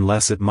sinner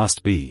unless it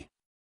must be?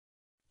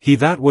 He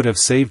that would have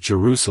saved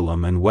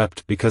Jerusalem and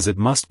wept because it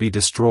must be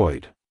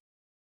destroyed.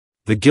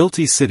 The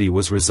guilty city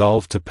was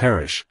resolved to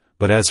perish,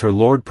 but as her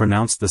Lord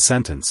pronounced the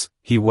sentence,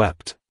 he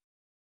wept.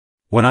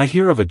 When I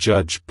hear of a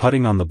judge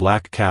putting on the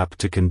black cap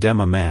to condemn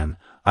a man,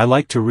 I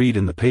like to read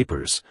in the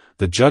papers,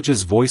 the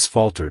judge's voice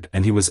faltered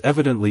and he was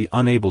evidently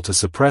unable to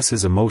suppress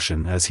his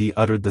emotion as he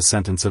uttered the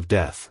sentence of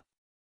death.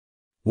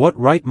 What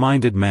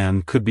right-minded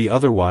man could be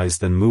otherwise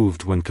than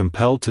moved when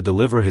compelled to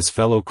deliver his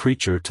fellow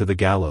creature to the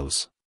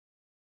gallows?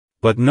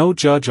 But no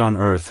judge on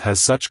earth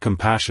has such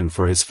compassion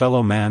for his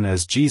fellow man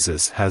as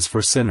Jesus has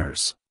for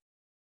sinners.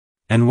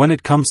 And when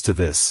it comes to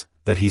this,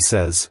 that he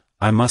says,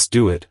 I must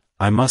do it,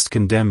 I must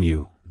condemn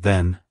you,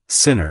 then,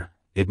 sinner,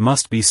 it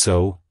must be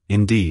so,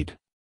 indeed.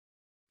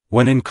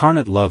 When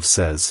incarnate love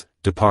says,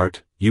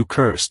 Depart, you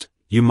cursed,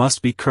 you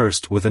must be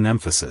cursed with an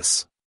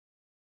emphasis.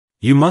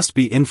 You must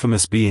be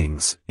infamous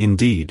beings,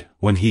 indeed,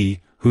 when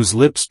he, whose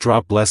lips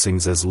drop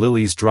blessings as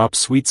lilies drop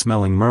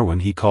sweet-smelling myrrh,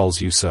 when he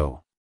calls you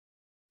so.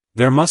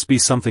 There must be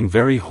something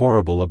very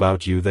horrible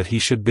about you that he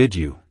should bid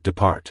you,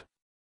 Depart.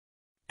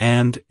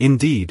 And,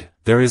 indeed,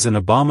 there is an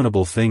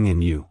abominable thing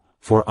in you,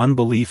 for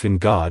unbelief in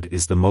God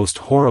is the most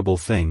horrible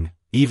thing,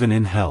 even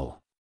in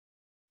hell.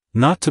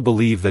 Not to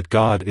believe that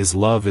God is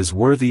love is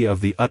worthy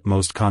of the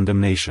utmost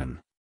condemnation.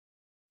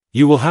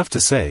 You will have to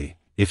say,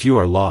 if you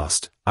are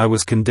lost, I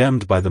was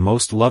condemned by the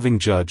most loving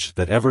judge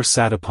that ever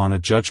sat upon a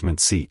judgment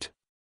seat.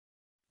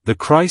 The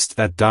Christ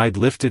that died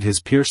lifted his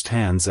pierced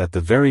hands at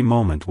the very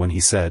moment when he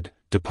said,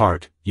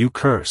 Depart, you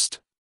cursed.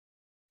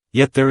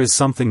 Yet there is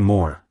something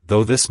more,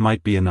 though this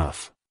might be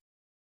enough.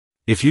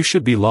 If you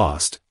should be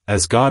lost,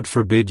 as God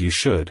forbid you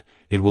should,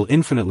 it will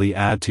infinitely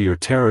add to your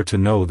terror to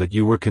know that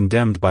you were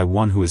condemned by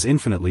one who is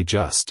infinitely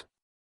just.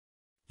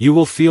 You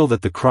will feel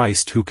that the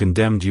Christ who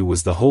condemned you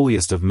was the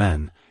holiest of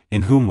men,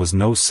 in whom was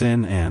no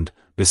sin, and,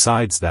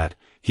 besides that,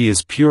 he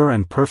is pure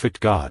and perfect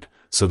God,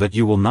 so that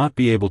you will not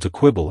be able to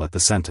quibble at the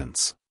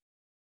sentence.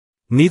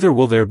 Neither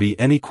will there be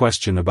any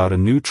question about a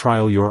new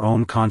trial. Your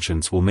own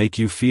conscience will make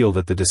you feel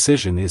that the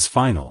decision is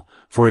final,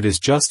 for it is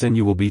just, and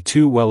you will be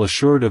too well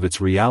assured of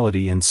its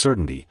reality and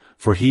certainty,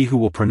 for he who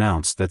will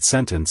pronounce that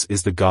sentence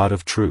is the God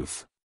of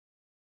truth.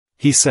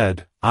 He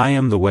said, I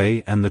am the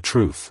way and the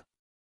truth.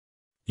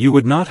 You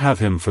would not have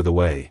him for the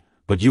way,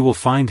 but you will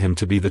find him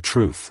to be the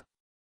truth.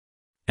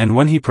 And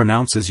when he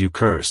pronounces you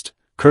cursed,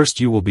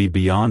 cursed you will be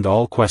beyond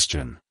all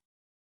question.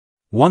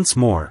 Once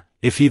more,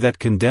 if he that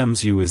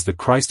condemns you is the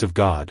Christ of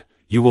God,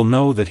 you will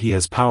know that he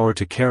has power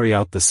to carry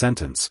out the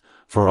sentence,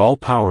 for all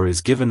power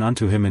is given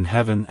unto him in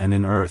heaven and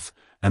in earth,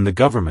 and the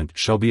government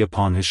shall be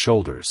upon his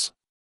shoulders.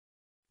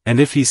 And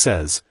if he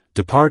says,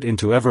 Depart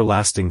into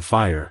everlasting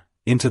fire,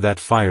 into that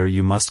fire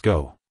you must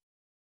go.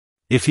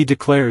 If he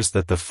declares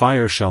that the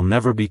fire shall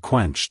never be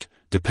quenched,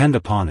 depend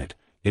upon it,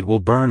 it will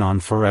burn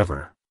on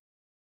forever.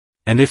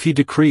 And if he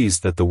decrees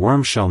that the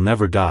worm shall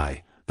never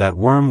die, that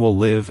worm will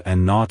live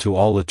and gnaw to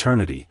all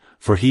eternity,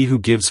 for he who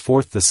gives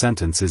forth the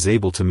sentence is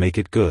able to make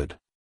it good.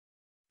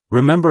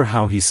 Remember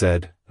how he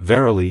said,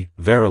 Verily,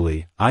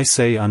 verily, I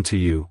say unto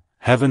you,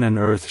 heaven and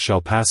earth shall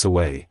pass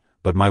away,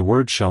 but my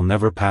word shall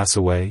never pass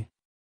away?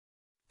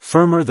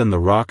 Firmer than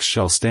the rocks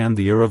shall stand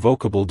the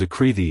irrevocable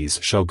decree. These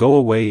shall go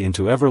away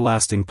into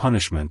everlasting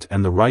punishment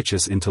and the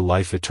righteous into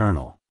life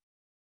eternal.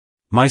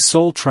 My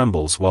soul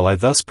trembles while I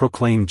thus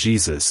proclaim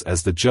Jesus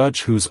as the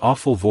judge whose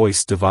awful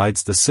voice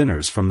divides the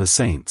sinners from the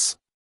saints.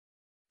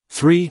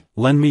 3.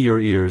 Lend me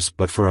your ears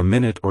but for a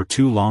minute or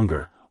two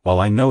longer, while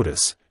I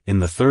notice, in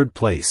the third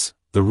place,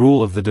 the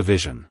rule of the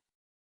division.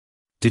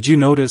 Did you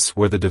notice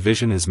where the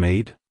division is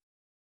made?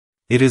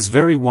 It is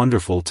very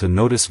wonderful to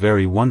notice,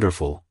 very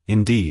wonderful,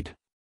 indeed.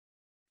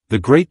 The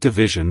great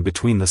division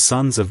between the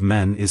sons of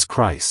men is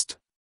Christ.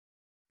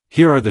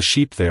 Here are the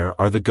sheep, there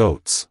are the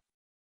goats.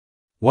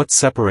 What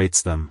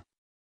separates them?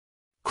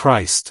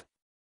 Christ.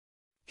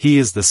 He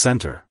is the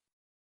center.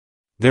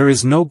 There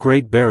is no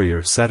great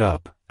barrier set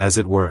up, as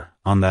it were,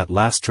 on that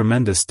last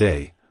tremendous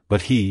day,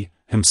 but he,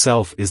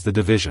 himself is the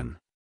division.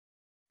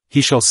 He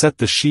shall set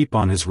the sheep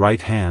on his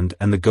right hand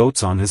and the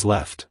goats on his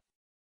left.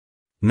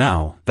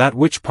 Now, that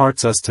which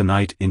parts us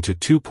tonight into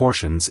two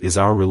portions is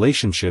our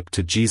relationship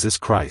to Jesus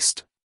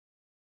Christ.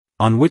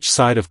 On which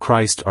side of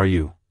Christ are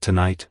you,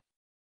 tonight?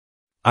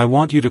 I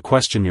want you to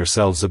question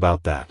yourselves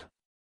about that.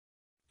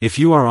 If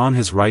you are on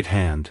his right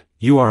hand,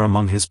 you are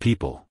among his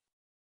people.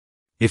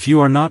 If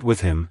you are not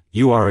with him,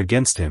 you are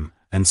against him,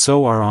 and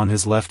so are on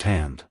his left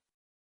hand.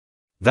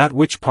 That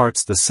which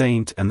parts the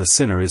saint and the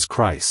sinner is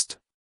Christ.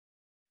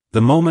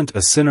 The moment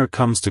a sinner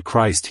comes to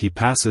Christ, he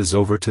passes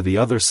over to the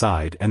other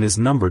side and is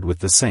numbered with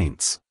the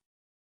saints.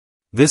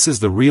 This is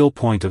the real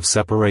point of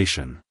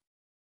separation.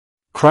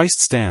 Christ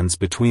stands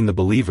between the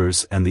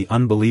believers and the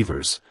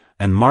unbelievers,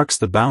 and marks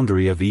the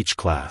boundary of each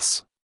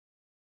class.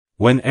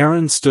 When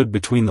Aaron stood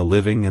between the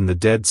living and the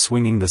dead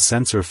swinging the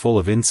censer full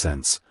of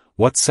incense,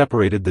 what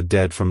separated the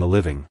dead from the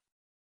living?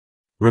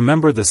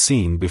 Remember the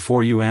scene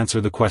before you answer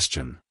the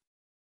question.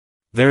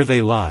 There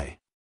they lie.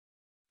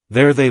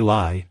 There they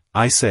lie,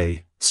 I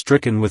say,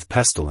 stricken with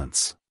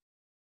pestilence.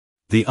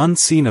 The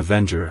unseen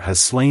avenger has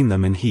slain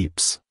them in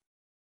heaps.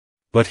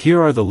 But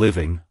here are the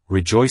living,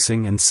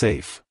 rejoicing and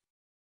safe.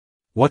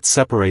 What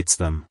separates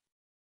them?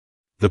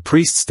 The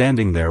priest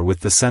standing there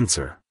with the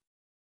censer.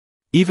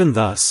 Even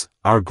thus,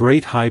 our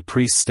great high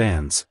priest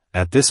stands,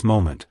 at this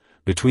moment,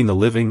 between the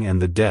living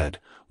and the dead,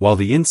 while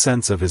the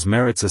incense of his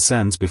merits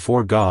ascends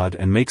before God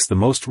and makes the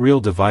most real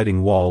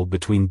dividing wall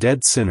between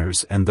dead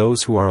sinners and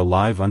those who are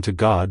alive unto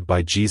God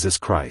by Jesus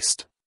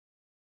Christ.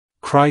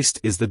 Christ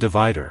is the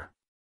divider.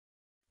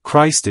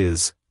 Christ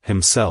is,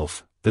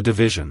 himself, the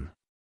division.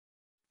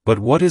 But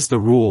what is the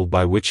rule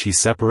by which he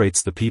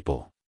separates the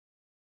people?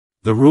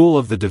 The rule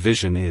of the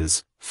division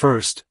is,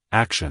 first,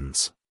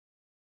 actions.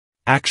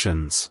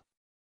 Actions.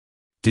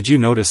 Did you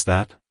notice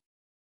that?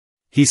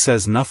 He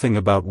says nothing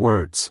about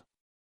words.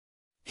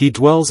 He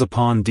dwells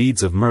upon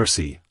deeds of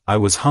mercy. I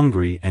was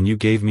hungry and you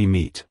gave me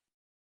meat.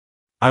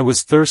 I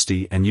was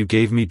thirsty and you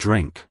gave me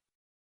drink.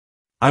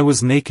 I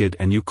was naked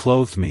and you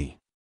clothed me.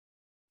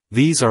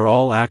 These are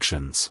all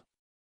actions.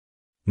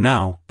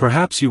 Now,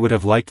 perhaps you would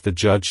have liked the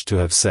judge to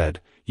have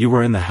said, you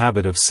were in the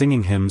habit of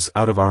singing hymns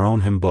out of our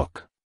own hymn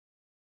book.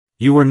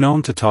 You were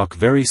known to talk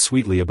very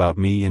sweetly about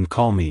me and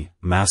call me,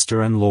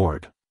 Master and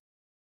Lord.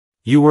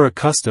 You were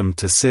accustomed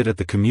to sit at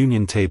the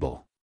communion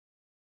table.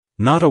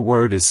 Not a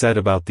word is said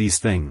about these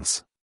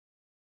things.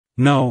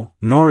 No,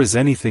 nor is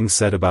anything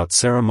said about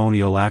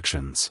ceremonial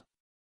actions.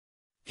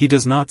 He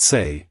does not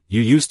say, you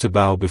used to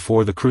bow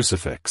before the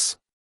crucifix.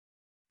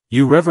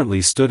 You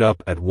reverently stood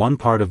up at one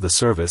part of the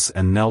service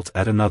and knelt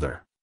at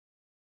another.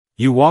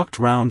 You walked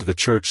round the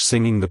church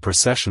singing the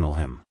processional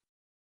hymn.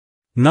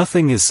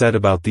 Nothing is said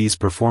about these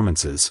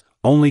performances,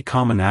 only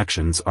common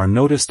actions are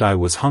noticed. I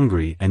was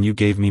hungry and you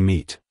gave me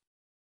meat.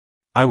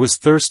 I was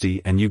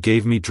thirsty and you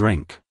gave me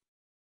drink.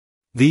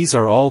 These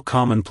are all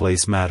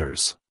commonplace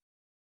matters.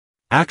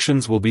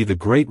 Actions will be the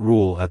great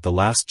rule at the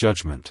last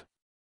judgment.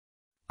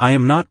 I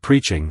am not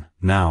preaching,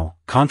 now,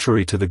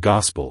 contrary to the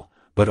gospel,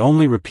 but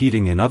only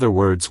repeating in other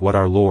words what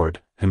our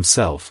Lord,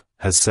 himself,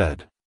 has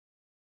said.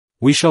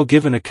 We shall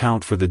give an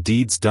account for the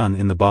deeds done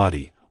in the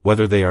body,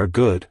 whether they are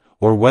good,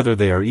 or whether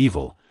they are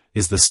evil,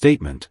 is the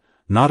statement,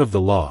 not of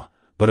the law,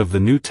 but of the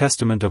New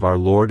Testament of our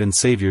Lord and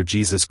Savior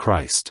Jesus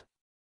Christ.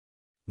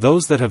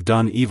 Those that have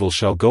done evil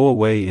shall go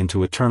away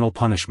into eternal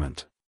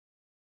punishment.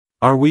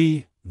 Are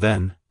we,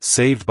 then,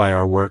 saved by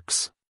our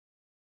works?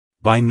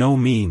 By no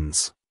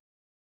means.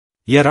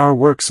 Yet our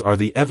works are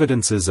the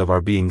evidences of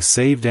our being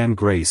saved, and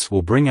grace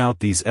will bring out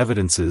these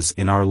evidences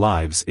in our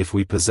lives if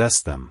we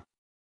possess them.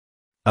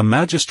 A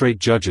magistrate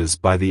judges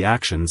by the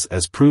actions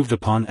as proved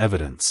upon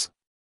evidence.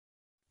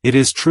 It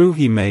is true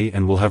he may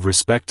and will have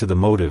respect to the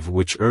motive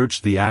which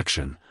urged the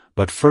action,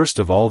 but first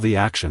of all the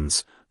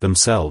actions,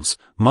 themselves,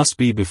 must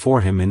be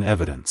before him in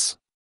evidence.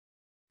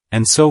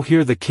 And so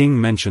here the king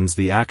mentions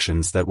the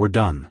actions that were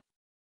done.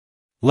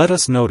 Let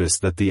us notice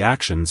that the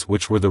actions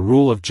which were the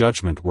rule of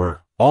judgment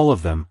were, all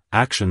of them,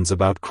 actions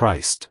about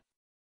Christ.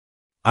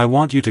 I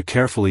want you to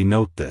carefully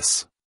note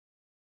this.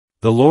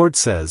 The Lord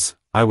says,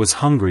 I was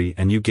hungry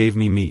and you gave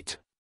me meat.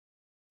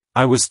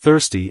 I was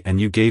thirsty and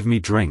you gave me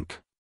drink.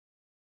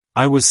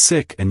 I was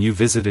sick and you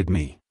visited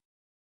me.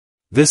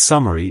 This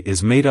summary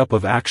is made up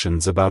of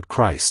actions about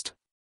Christ.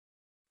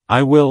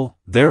 I will,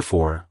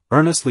 therefore,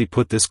 earnestly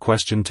put this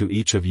question to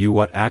each of you: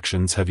 what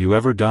actions have you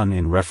ever done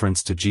in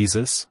reference to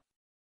Jesus?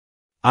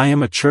 I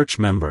am a church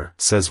member,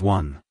 says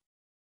one.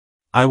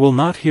 I will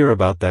not hear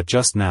about that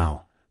just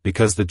now,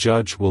 because the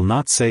judge will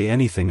not say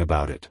anything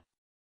about it.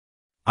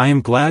 I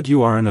am glad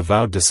you are an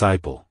avowed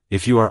disciple,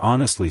 if you are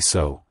honestly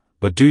so,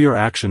 but do your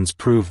actions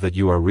prove that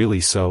you are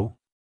really so?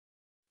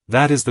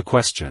 That is the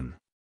question.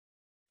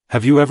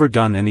 Have you ever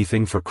done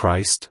anything for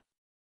Christ?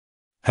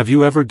 Have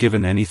you ever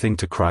given anything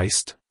to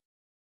Christ?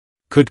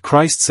 Could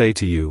Christ say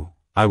to you,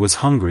 I was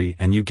hungry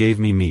and you gave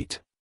me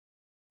meat?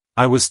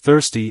 I was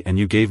thirsty and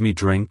you gave me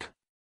drink?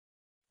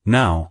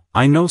 Now,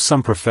 I know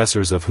some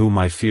professors of whom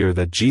I fear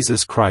that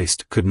Jesus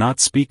Christ could not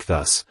speak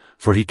thus,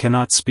 for he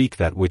cannot speak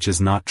that which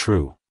is not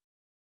true.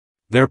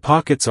 Their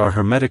pockets are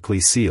hermetically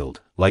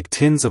sealed, like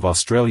tins of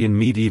Australian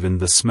meat. Even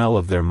the smell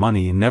of their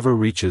money never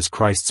reaches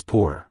Christ's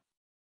poor.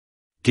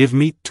 Give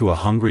meat to a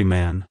hungry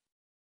man?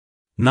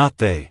 Not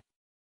they.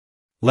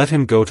 Let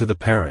him go to the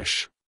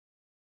parish.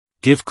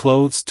 Give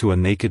clothes to a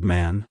naked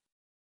man?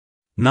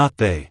 Not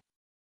they.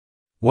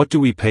 What do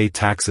we pay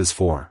taxes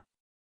for?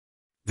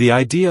 The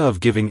idea of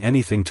giving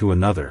anything to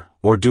another,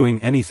 or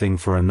doing anything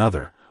for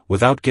another,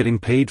 without getting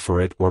paid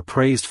for it or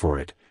praised for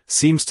it,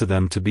 seems to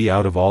them to be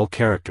out of all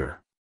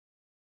character.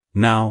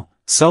 Now,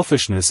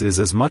 selfishness is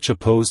as much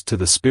opposed to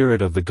the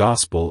spirit of the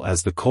gospel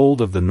as the cold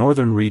of the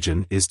northern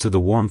region is to the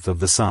warmth of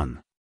the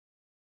sun.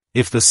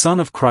 If the sun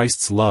of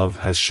Christ's love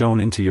has shone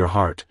into your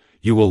heart,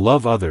 you will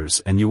love others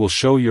and you will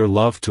show your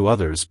love to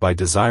others by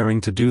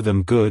desiring to do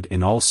them good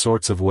in all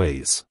sorts of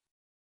ways.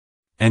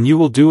 And you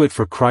will do it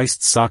for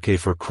Christ's sake,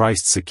 for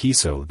Christ's sake,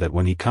 so that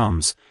when he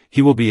comes,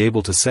 he will be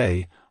able to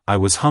say, I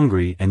was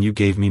hungry and you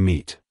gave me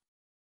meat.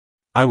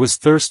 I was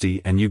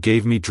thirsty and you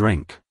gave me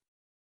drink.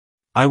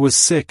 I was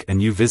sick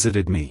and you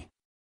visited me.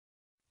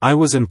 I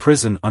was in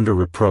prison under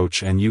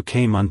reproach and you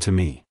came unto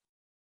me.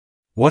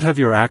 What have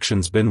your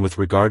actions been with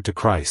regard to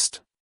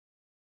Christ?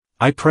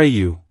 I pray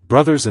you,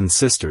 brothers and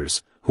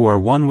sisters, who are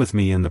one with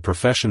me in the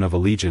profession of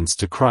allegiance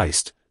to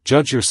Christ,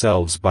 judge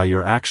yourselves by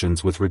your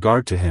actions with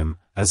regard to him,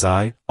 as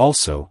I,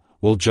 also,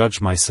 will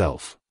judge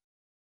myself.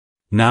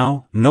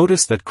 Now,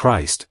 notice that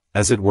Christ,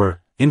 as it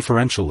were,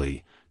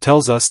 inferentially,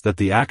 tells us that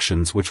the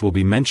actions which will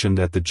be mentioned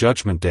at the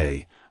judgment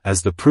day,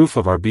 as the proof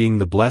of our being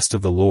the blessed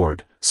of the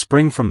Lord,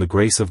 spring from the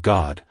grace of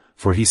God,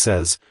 for he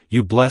says,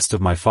 You blessed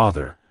of my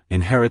Father,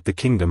 inherit the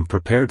kingdom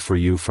prepared for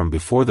you from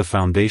before the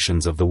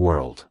foundations of the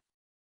world.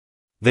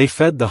 They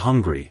fed the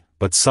hungry,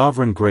 but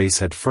sovereign grace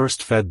had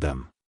first fed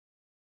them.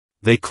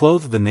 They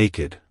clothed the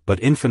naked,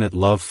 but infinite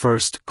love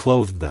first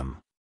clothed them.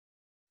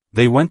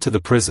 They went to the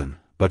prison,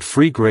 but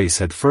free grace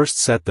had first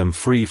set them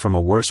free from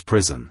a worse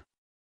prison.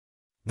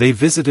 They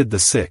visited the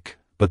sick,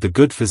 but the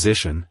good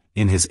physician,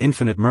 in his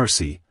infinite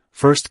mercy,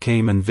 first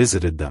came and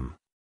visited them.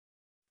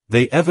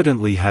 They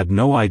evidently had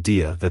no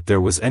idea that there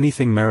was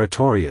anything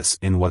meritorious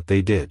in what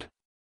they did.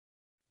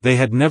 They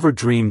had never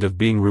dreamed of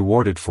being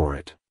rewarded for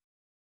it.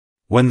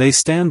 When they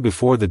stand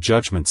before the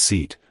judgment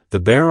seat, the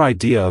bare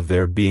idea of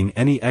there being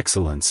any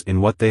excellence in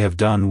what they have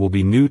done will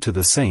be new to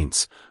the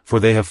saints, for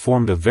they have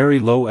formed a very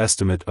low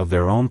estimate of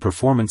their own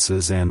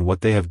performances, and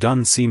what they have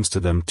done seems to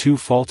them too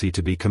faulty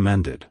to be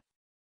commended.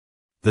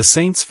 The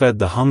saints fed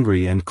the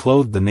hungry and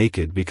clothed the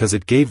naked because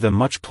it gave them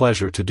much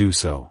pleasure to do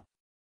so.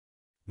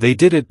 They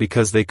did it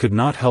because they could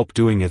not help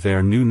doing it,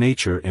 their new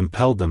nature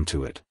impelled them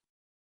to it.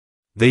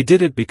 They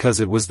did it because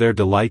it was their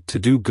delight to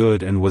do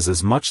good and was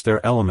as much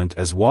their element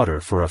as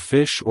water for a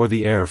fish or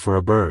the air for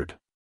a bird.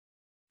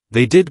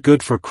 They did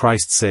good for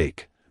Christ's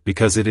sake,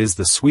 because it is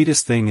the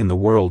sweetest thing in the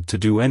world to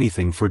do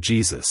anything for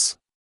Jesus.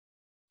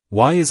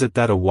 Why is it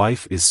that a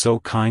wife is so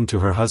kind to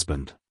her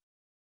husband?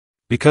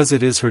 Because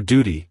it is her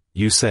duty,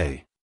 you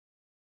say.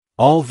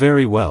 All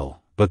very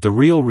well, but the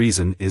real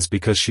reason is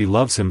because she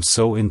loves him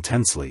so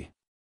intensely.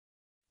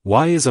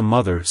 Why is a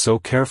mother so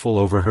careful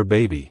over her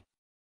baby?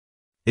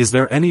 Is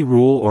there any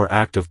rule or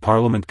act of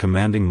Parliament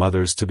commanding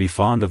mothers to be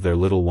fond of their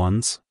little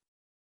ones?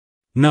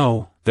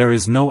 No, there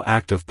is no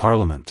act of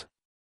Parliament.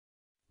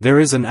 There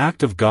is an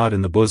act of God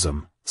in the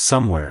bosom,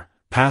 somewhere,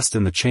 passed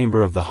in the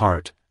chamber of the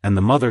heart, and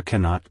the mother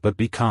cannot but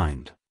be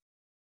kind.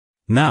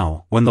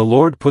 Now, when the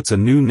Lord puts a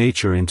new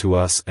nature into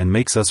us and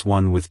makes us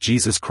one with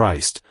Jesus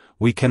Christ,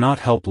 we cannot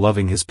help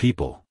loving his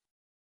people.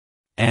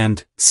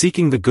 And,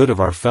 seeking the good of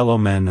our fellow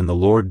men and the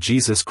Lord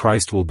Jesus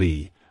Christ will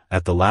be,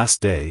 at the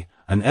last day,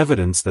 an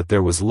evidence that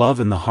there was love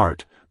in the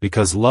heart,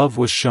 because love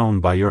was shown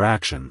by your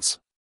actions.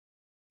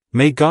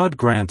 May God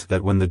grant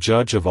that when the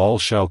Judge of all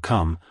shall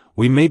come,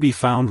 we may be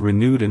found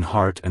renewed in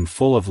heart and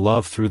full of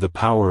love through the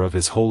power of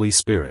his Holy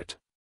Spirit.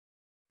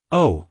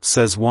 Oh,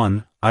 says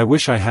one, I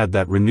wish I had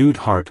that renewed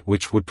heart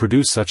which would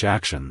produce such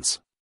actions.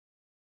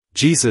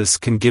 Jesus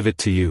can give it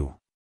to you.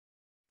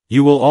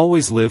 You will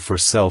always live for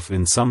self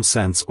in some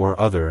sense or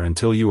other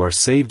until you are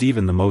saved.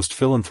 Even the most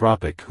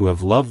philanthropic who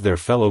have loved their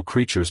fellow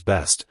creatures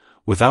best,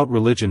 without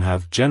religion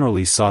have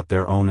generally sought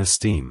their own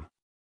esteem.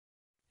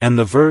 And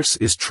the verse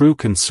is true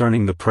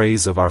concerning the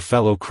praise of our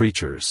fellow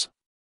creatures.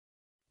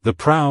 The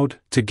proud,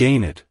 to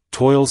gain it,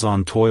 toils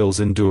on toils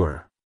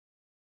endure.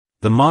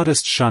 The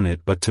modest shun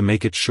it but to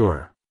make it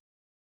sure.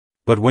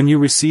 But when you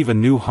receive a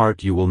new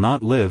heart you will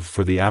not live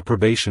for the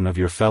approbation of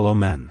your fellow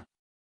men.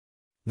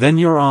 Then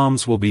your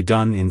alms will be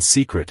done in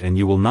secret and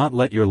you will not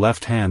let your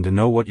left hand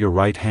know what your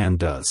right hand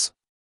does.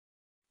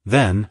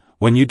 Then,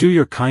 when you do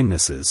your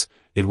kindnesses,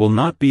 it will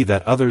not be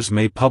that others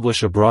may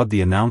publish abroad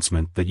the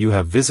announcement that you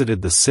have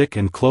visited the sick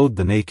and clothed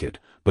the naked,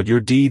 but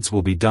your deeds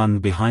will be done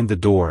behind the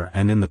door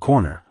and in the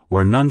corner,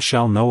 where none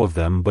shall know of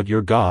them but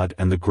your God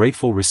and the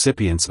grateful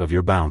recipients of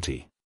your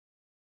bounty.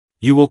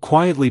 You will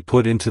quietly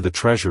put into the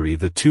treasury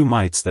the 2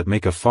 mites that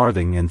make a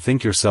farthing and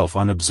think yourself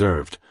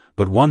unobserved,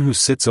 but one who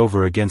sits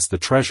over against the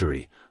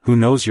treasury, who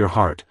knows your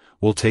heart,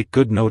 will take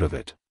good note of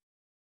it.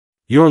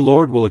 Your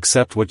Lord will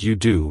accept what you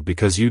do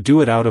because you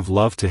do it out of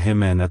love to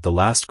Him, and at the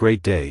last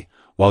great day,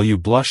 while you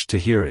blush to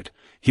hear it,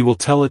 He will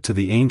tell it to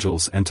the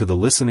angels and to the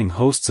listening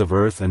hosts of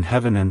earth and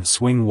heaven and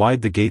swing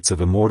wide the gates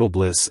of immortal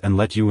bliss and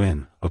let you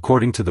in,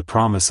 according to the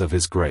promise of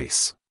His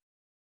grace.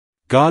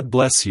 God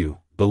bless you,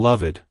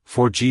 beloved,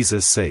 for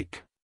Jesus'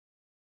 sake.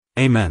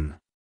 Amen.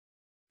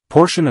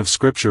 Portion of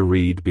Scripture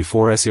read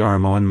before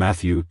SRMO in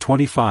Matthew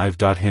 25.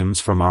 Hymns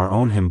from our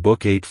own hymn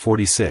book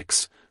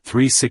 846,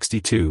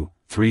 362,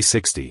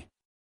 360.